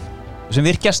klásúla sem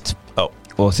virkjast. Já.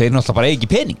 Og þeir náttúrulega bara eigi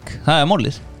ekki pening, það er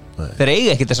málið. Þeir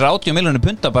eigi ekki þessar 80 milljónir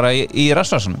punda bara í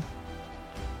rassvarsanum.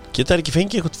 Geta þær ekki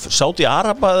fengið eitthvað Saudi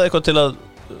Araba eða eitthvað til að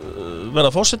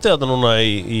vera fórsetið þetta núna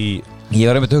í Ég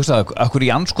var einmitt að hugsa að akkur í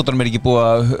anskotanum ekki búið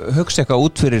að hugsa eitthvað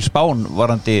út fyrir Spán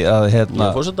varandi að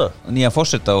nýja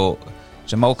fórseta og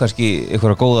sem á kannski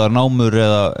eitthvað góðar námur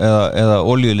eða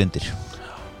olíulindir.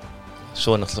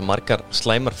 Svo er náttúrulega margar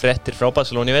slæmar fréttir frá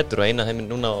Barcelona í vetur og eina þeim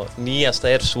núna og nýjasta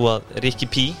er svo að Ricky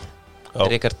P,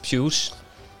 Ricard Puig,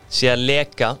 sé að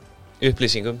leka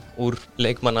upplýsingum úr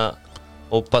leikmanna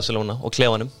og Barcelona og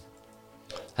klefanum.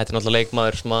 Þetta er náttúrulega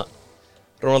leikmaður sem að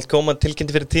Ronald Koeman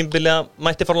tilkynnti fyrir tímabili að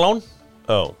mætti fara á lán.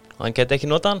 Og hann geti ekki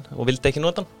nota hann og vildi ekki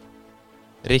nota hann.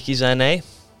 Ricky sagði nei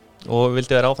og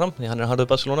vildi vera áfram því hann er harður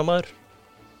Barcelona maður.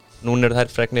 Núna eru þær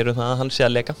fregnir það að hann sé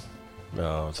að leka.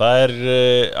 Já, það er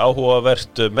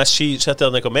áhugavert. Messi setti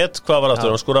hann eitthvað met. Hvað var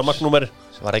aftur? Hann skoraði marknúmer?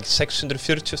 Það var ekki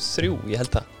 643, ég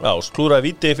held það. Já, klúraði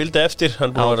víti, fylgdi eftir.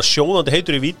 Hann búið að vera sjóðandi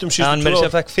heitur í vítum síðustu 2 ár. Hann meira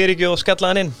sér fekk fyrirgjöf og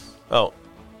skallaði hann inn. Já.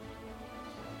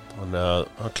 Þannig að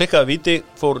hann klikkaði víti,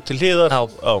 fór til hliðar.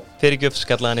 Já, fyrirgjöf,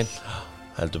 skallaði hann inn.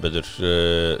 Heldur betur,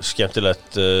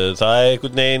 skemmtilegt. Það er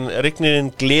einhvern veginn rignirinn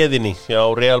gleðinni á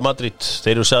Real Madrid.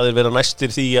 Þeir eru sagðir vera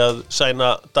næstir því að sæna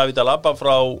David Alaba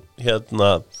frá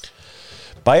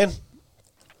Bayern.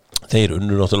 Þeir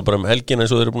unnu náttúrulega bara helgina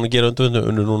eins og þeir eru búin að gera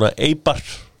unnu núna Eibar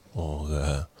og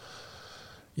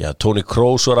Toni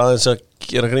Kroos var aðeins að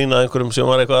gera grína einhverjum sem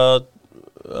var eitthvað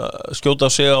að skjóta á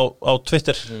sig á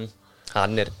Twitter.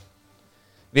 Hann er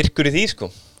virkur í því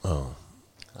sko.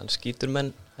 Hann skýtur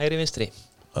menn hægri vinstri.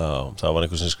 Já, það var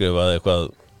einhver sem skrifaði eitthvað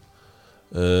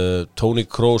Toni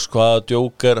Kroos hvaða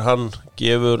djóker hann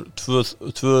gefur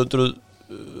 200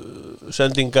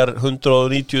 sendingar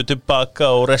 190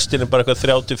 tilbaka og restin er bara eitthvað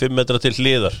 35 metra til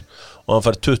hliðar og hann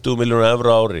fær 20 milljónir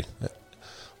evra á ári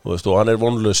og hann er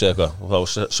vonlaus eitthvað og þá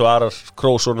svarar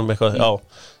Kroos honum eitthvað já,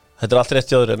 þetta er allt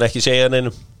rétt hjá þér en ekki segja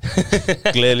neinum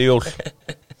gleðileg jól.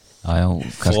 Já,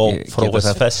 kannski geta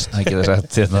sagt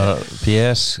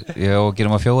PS, ég og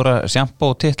gerum að 4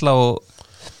 sjampo titla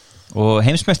og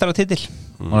heimsmeistaratitil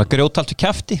og hann grjótalt við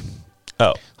kjafti.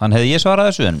 Hann hefði ég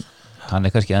svarað þessu en hann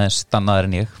er kannski aðeins stannaður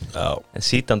en ég.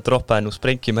 Síðan droppaði nú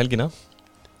sprengju helgina.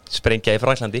 Sprengja í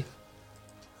Fraklandi.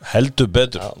 Heldur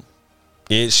betur.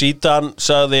 Síðan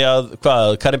sagði að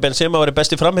Karim Benzema var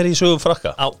besti framherji í sögum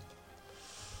Frakka. Já.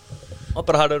 Og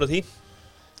bara harður á því.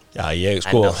 Já, ég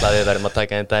sko. En náttúrulega við verðum að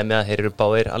taka einn dæmi að þeir eru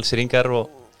báðir allsýringar og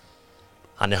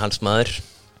hann er hans maður.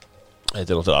 Þetta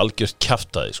er náttúrulega algjört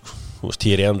kjaftaði sko. Þú veist,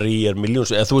 Thierry Henry er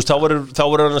miljóns. Þú veist, þá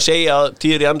verður hann að segja að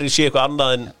Thierry Henry sé eitthvað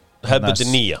annað en hefðbundi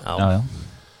nýja.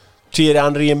 Thierry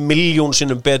Henry er miljón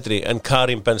sinnum betri en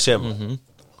Karim Benzema.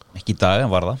 Ekki í dag,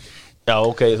 en var það. Já,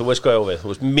 ok, þú veist hvað ég á við.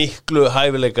 Þú veist, miklu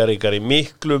hæfileikaríkari,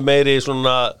 miklu meiri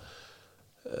svona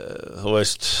þú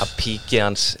veist að píki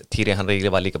hans, Thierry Henry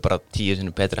var líka bara 10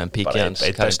 sinnum betra en píki bara hans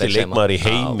einn Karim besti Benzema. leikmaður í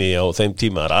heimi á þeim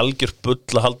tíma, það algjör bull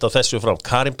að halda þessu fram.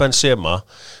 Karim Benzema,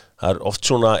 það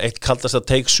oft svona eitt kaldasta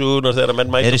teiksugunar þegar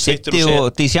menn mæta Eru City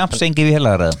og Deschamps engi við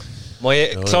hellaðar Má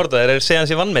ég klára það, þeir segja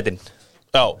hans í vannmetinn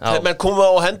Já, þegar menn koma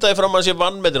og hendaði fram að sé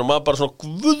vannmetin og maður bara svona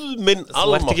guðminn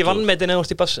Þú ert ekki vannmetinn eða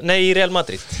þú ert í Real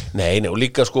Madrid Nei, og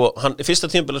líka sko, hann, fyrsta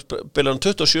tímabil spilaði hann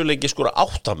 27 leiki skora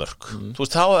 8 mörg Þú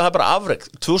veist, það er bara afrek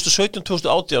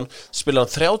 2017-2018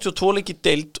 spilaði hann 32 leiki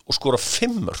deild og skora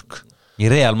 5 mörg Í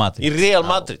Real Madrid Í Real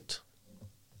Madrid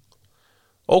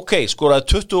Ok, skoraði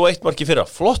 21 mark í fyrra,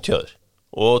 flott hjá þér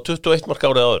og 21 mark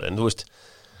árið áður, en þú veist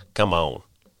come on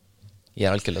Ég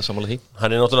er algjörlega sammála því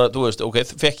Hann náttúrulega, þú veist, ok,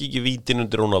 fekk ekki vítin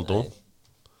undir Ronaldo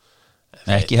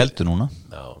Ekki heldur núna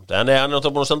Já, þannig hann er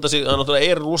náttúrulega búin að standa sig hann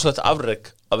náttúrulega rosalegt afrek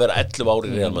að vera 11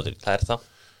 ári í Real Madrid Það er það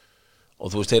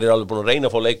og þú veist, þeir eru alveg búin að reyna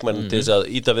að fá leikmenn til þess að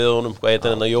íta við honum, hvað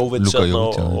heitir hennar Jovic Luka og,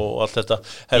 Jovic, já. og allt þetta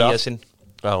Herra, Díazinn.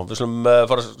 Já, við slum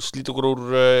fara að slíta okkur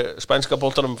úr spænska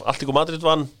boltanum Alltíku Madrid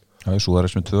vann Já, svo er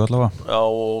þessum 2 allavega Já,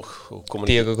 og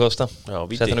komin Diego Costa, Já,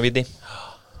 víti. sett hann á víti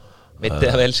Viti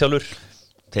það vel sjálfur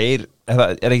Þeir,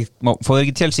 fóðu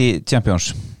ekki Chelsea Champions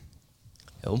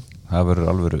Jú, Það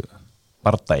verður alveg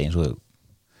bardagi eins og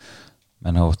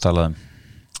menn hafa talað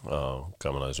Já,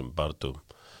 gaman að þessum bardum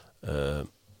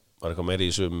Var eitthvað meiri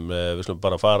í þessum við slum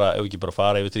bara fara, ef ekki bara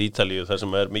fara yfir til Ítalíu þar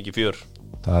sem er mikið fjör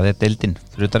Það er deildin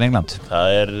fyrir utan England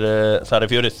Það er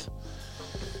fjörið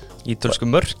ítölsku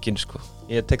mörkin sko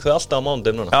Ég tek þau alltaf á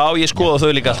mánudum núna Já, ég skoða þau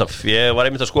líka alltaf Ég var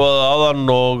einmitt að skoða það áðan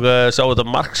og sá þetta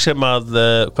mark sem að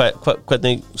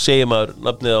hvernig segir maður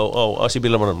nafnið á Asi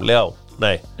Bílamannum, Leá?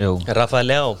 Nei, Jú. Rafael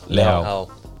Leao Leao.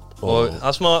 Og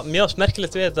það sem var mjög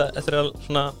smerkilegt við þetta Þetta er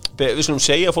svona við skulum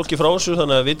segja fólki frá þessu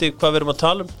þannig að viti hvað við erum að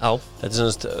tala um Já, Þetta er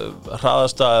semst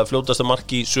hraðasta, fljótasta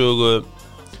mark í sögu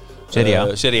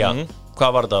Serie A.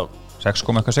 Hvað var þetta? 6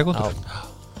 eitthvað sekundur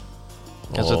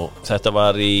Og þetta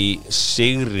var í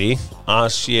sigri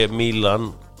AC Milan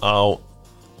á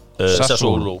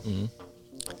Sassuolo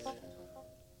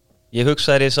ég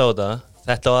hugsaði þegar ég sá þetta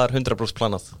Þetta var 100%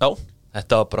 planað Já,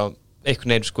 Þetta var bara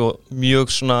einhvern veginn sko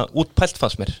mjög svona útpælt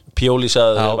fannst mér Pioli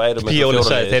sagði að þeir væru með Píóli fjórar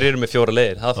sagði leiðir. þeir eru með 4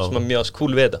 leiðir Það var svona mjög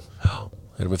skúl við þetta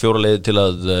Þeir eru með 4 leiðir til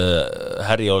að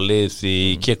herja á lið í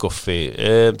kick-offi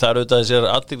Það eru auðvitað þessir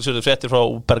athyglisverðu fréttir frá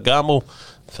Bergamo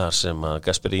þar sem að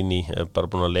Gasperini er bara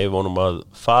búin að leyfa honum að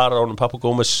fara honum Papu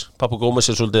Gómez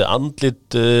er svolítið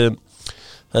andlit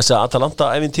þessa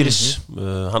Atalanta-ævintýris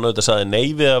hann auðvitað sagði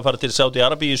nei við að fara til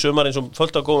Saudi-Arabi í sumar eins og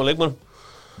fullt af góðum leikmönnum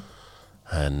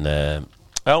en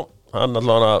já, hann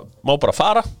allavega má bara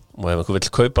fara og ef einhver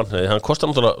vill kaupa hann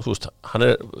kostar náttúrulega, þú veist, hann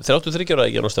er 33 ára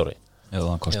ekki á næsta ári Já,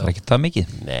 það kostar ekki það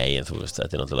mikið Nei, en þú veist,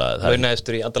 þetta er náttúrulega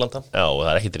Launæðistur í Atalanta Já, og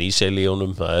það er ekkit resale í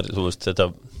honum það er, þú veist,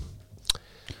 þetta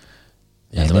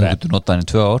Ég held að getur notað hann í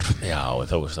 2 ár Já, en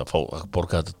þá veist að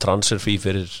borga þetta transfer fee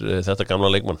fyrir þetta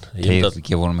gamla leikmann Þeir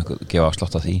gefa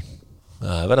afslátt af því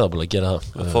Það verða bara að gera það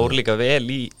Það fór líka vel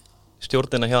í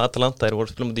stjórnina hjá Atalanta Þeir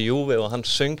voru spilum út í Juve og hann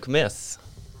söng með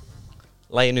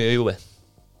laginu í Juve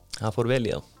Það fór vel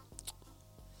í það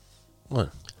Nei,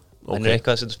 En er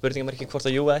eitthvað að setja spurningamarki hvort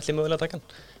að Juve ætli mögulega að taka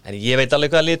hann En ég veit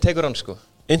alveg hvaða lið tekur hann sko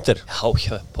Inter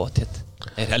Já, potið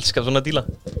Þeir elskar svona díla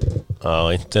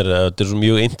Já, Inter, þetta er svo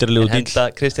mjög interlegu En díl henda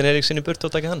Kristján Eriksson í burt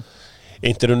og taka hann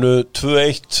Interinu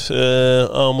 2-1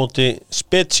 á móti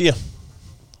Spezia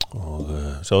og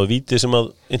sáðu víti sem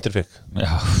að Inter fekk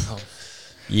Já,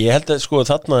 Ég held að sko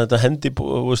þarna þetta hendi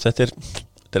veist, þetta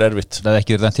er erfitt það er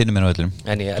ekki verið það tinnum minn á öllum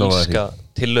En ég elska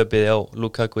tillöpið á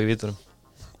Lukaku í vítunum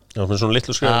Já, með svona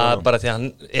litlu skrif Bara því að hann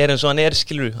er eins og hann er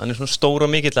skilur Hann er svona stór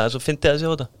og mikill að svo fyndi að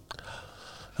sjá þetta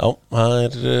Já, það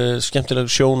er skemmtileg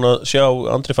sjón að sjá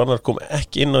Andri Fannar kom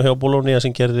ekki inn á hjá Bologna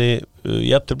sem gerði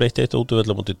jafntefli 1-1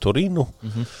 útvöll á móti Torino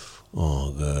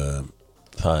og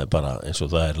það er bara eins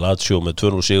og það er Lazio með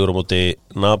 2-0 sigur á móti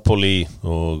Napoli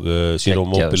og Ciro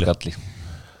Immobile skalli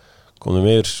komum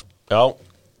yfir Já,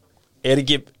 er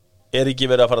ekki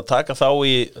verið að fara að taka þá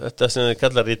í þetta sem þið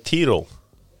kallar Retiro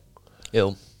Jú,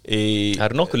 í það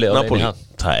eru nokkuð lið á Napoli leiðinni,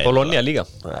 ha. Það er Bologna líka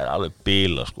Það er alveg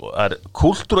bíla sko Það er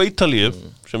kultúr á Ítalíu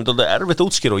sem er dálítið erfitt að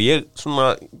útskýra og ég svona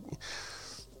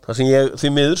það sem ég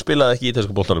því miður spilaði ekki í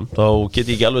ítalska boltanum þá get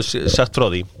ég ekki alveg sagt frá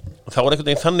því þá er einhvern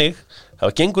veginn þannig ef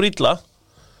það gengur illa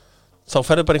þá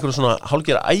ferður bara einhverjum svona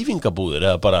hálfgera æfingabúðir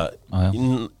eða bara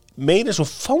meira svo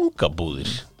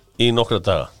fangabúðir í nokkra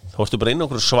daga þá ertu bara inn á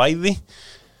einhverju svæði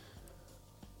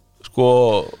sko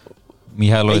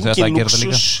Míhæl og Engin þetta að gera það líka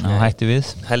lúxus. Hann hætti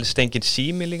við Helst engin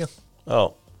sími líka já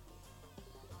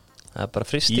Það er bara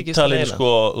frist ekki Ítalinn sko,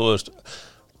 þú veist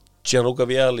Gianluca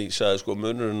Vialli sagði sko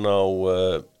munurinn á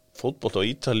fótbolt á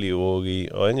Ítalíu og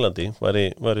á Englandi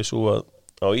væri svo að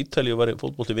á Ítalíu væri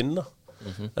fótbolti vinna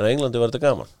en á Englandi var þetta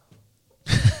gaman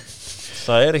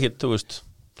það ekkit, þú veist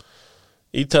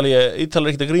Ítalir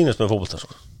ekkit að grínast með fótbolta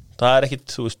sko. Það ekkit,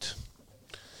 þú veist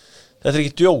þetta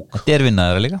ekkit djók Þetta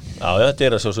vinnaðara líka Já,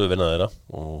 þetta að svo vinnaðara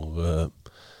og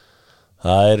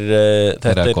það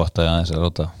þetta gott að aðeins að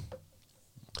róta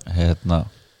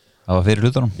það var fyrir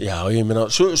hlutunum Já, ég meina,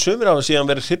 sumir hafa síðan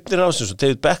verið hrifnir af þessu,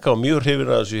 David Beckham var mjög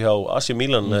hrifnir af þessu hjá AC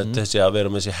Milan, þessi að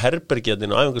vera með þessi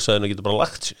herbergjarnin á æfingasvæðinu og geta bara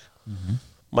lagt sig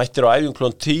mættir á æfing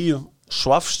klukkan 10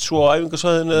 svafst svo á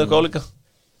æfingasvæðinu eða eitthvað álíka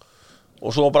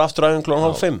og svo bara aftur á æfing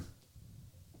klukkan 4:30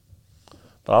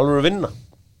 bara alveg að vinna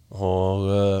og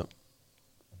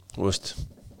þú veist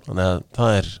þannig að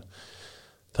það er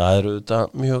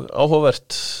auðvitað mjög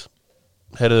áhugavert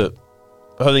heyrðu,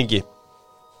 höfðingi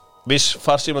viss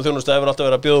farsíma þjónusta hefur alltaf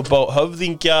verið að bjóða upp á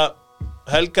höfðingja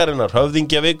helgarinnar,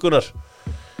 höfðingja vikunar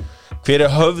hver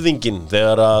er höfðingin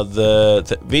þegar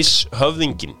að viss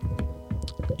höfðingin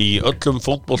í öllum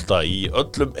fótbolta í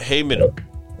öllum heiminum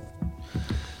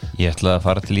Ég ætlaði að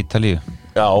fara til Ítalíu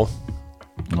Já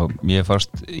og ég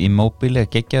fannst Immobile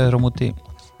geggjaður á móti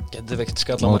Getur veikt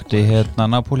skalla móti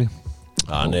Napoli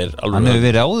Hann hefur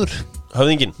verið áður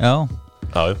höfðingin Já,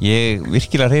 ég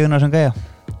virkilega hreyfuna sem gæja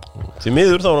Því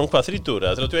miður þá var hann hvað 30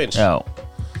 eða 31 Já,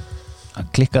 hann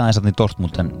klikkaði aðeins hann í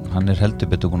Dortmund en hann heldur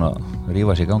betur búin að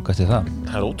rífa sig í ganga eftir það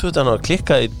Það er ótrúið að hann var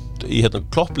klikkað í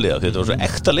kloppliða því þetta var svo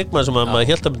ekta leikmaður sem maður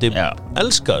held að myndi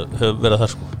elska vera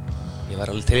þar sko Ég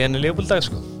var alveg til í henni Leopold-dag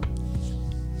sko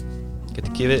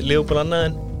Geti gefið Leopold annað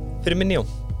en fyrir minni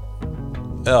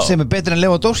sem betur en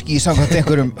Lewandowski í samkvæmt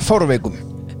einhverjum fórveikum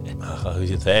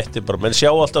Þetta bara, menn sjá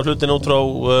alltaf hlutin út frá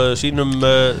sínum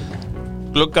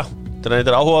glugga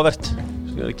þetta er áhugavert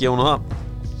skal ég gefa hún það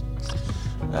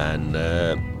en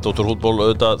Dr. Hútból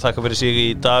auðvitað þakka fyrir sig í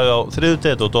dag á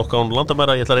þriðjudegi og Dokk án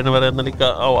landamæra, ég ætla að reyna að vera hérna líka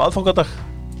á aðfangadag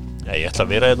ég ætla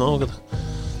að vera hérna á aðfangadag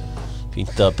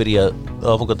fínt að byrja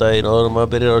aðfangadaginn áður en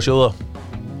maður byrjar að sjóða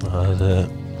það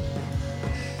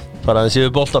bara aðeins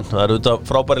yfir boltan það eru auðvitað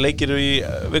frábæri leikir í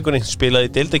vikunni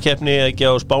spilaði deildakeppni ekki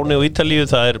á Spáni og Ítalíu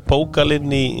það Pókalinn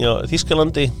í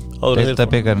Þýskalandi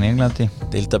Deildabikarinn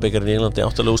í Englandi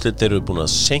 8 úrslit eru búin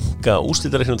að senka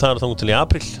úrslitareiknum þar þangað til í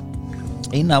apríl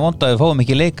Eina vonda við fáum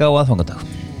ekki leika á aðfangadag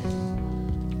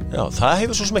Já, það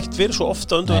hefur svo sem ekkert verið svo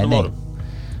ofta undanfarnum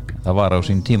árum Það var á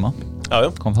sín tíma Já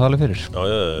kom það alveg fyrir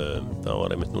það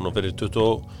var einmitt núna fyrir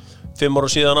 25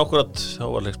 ára síðan ákvörðat þá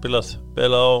var spilað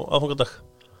bela á aðfangadag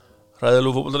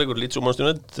hræðilegu fótboltaleikur, Leeds og Manchester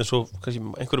United en svo kannski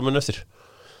einhverjum mun eftir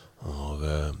og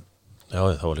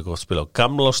það var líka gott að spila á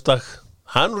gamlástag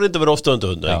hann reynda að vera ofta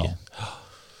undanfarnum ekki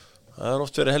það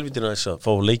oft verið helvítina þess að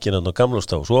fá leikina á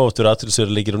gamlástag og svo oft verið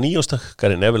aðtilsverið leikir á nýjástag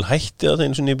Karin Neville hætti það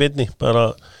einu sinni í beinni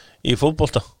bara í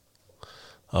fótbolta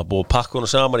það búið pakkuna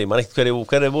saman ég man ekkert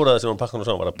hverju voru það sem var pakkuna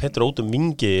saman var það Petr Ótum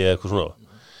Mingi eða eitthvað svona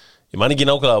ég man ekki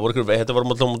nákvæmlega þetta var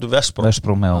mútið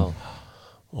Vestbróm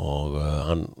og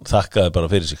hann þakkaði bara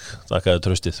fyrir sig þakkaði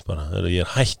tröstið bara ég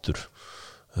er hættur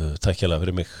takk hérlega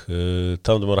fyrir mig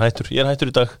talandum var hættur ég er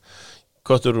hættur í dag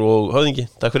Köttur og Höfðingi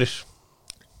takk fyrir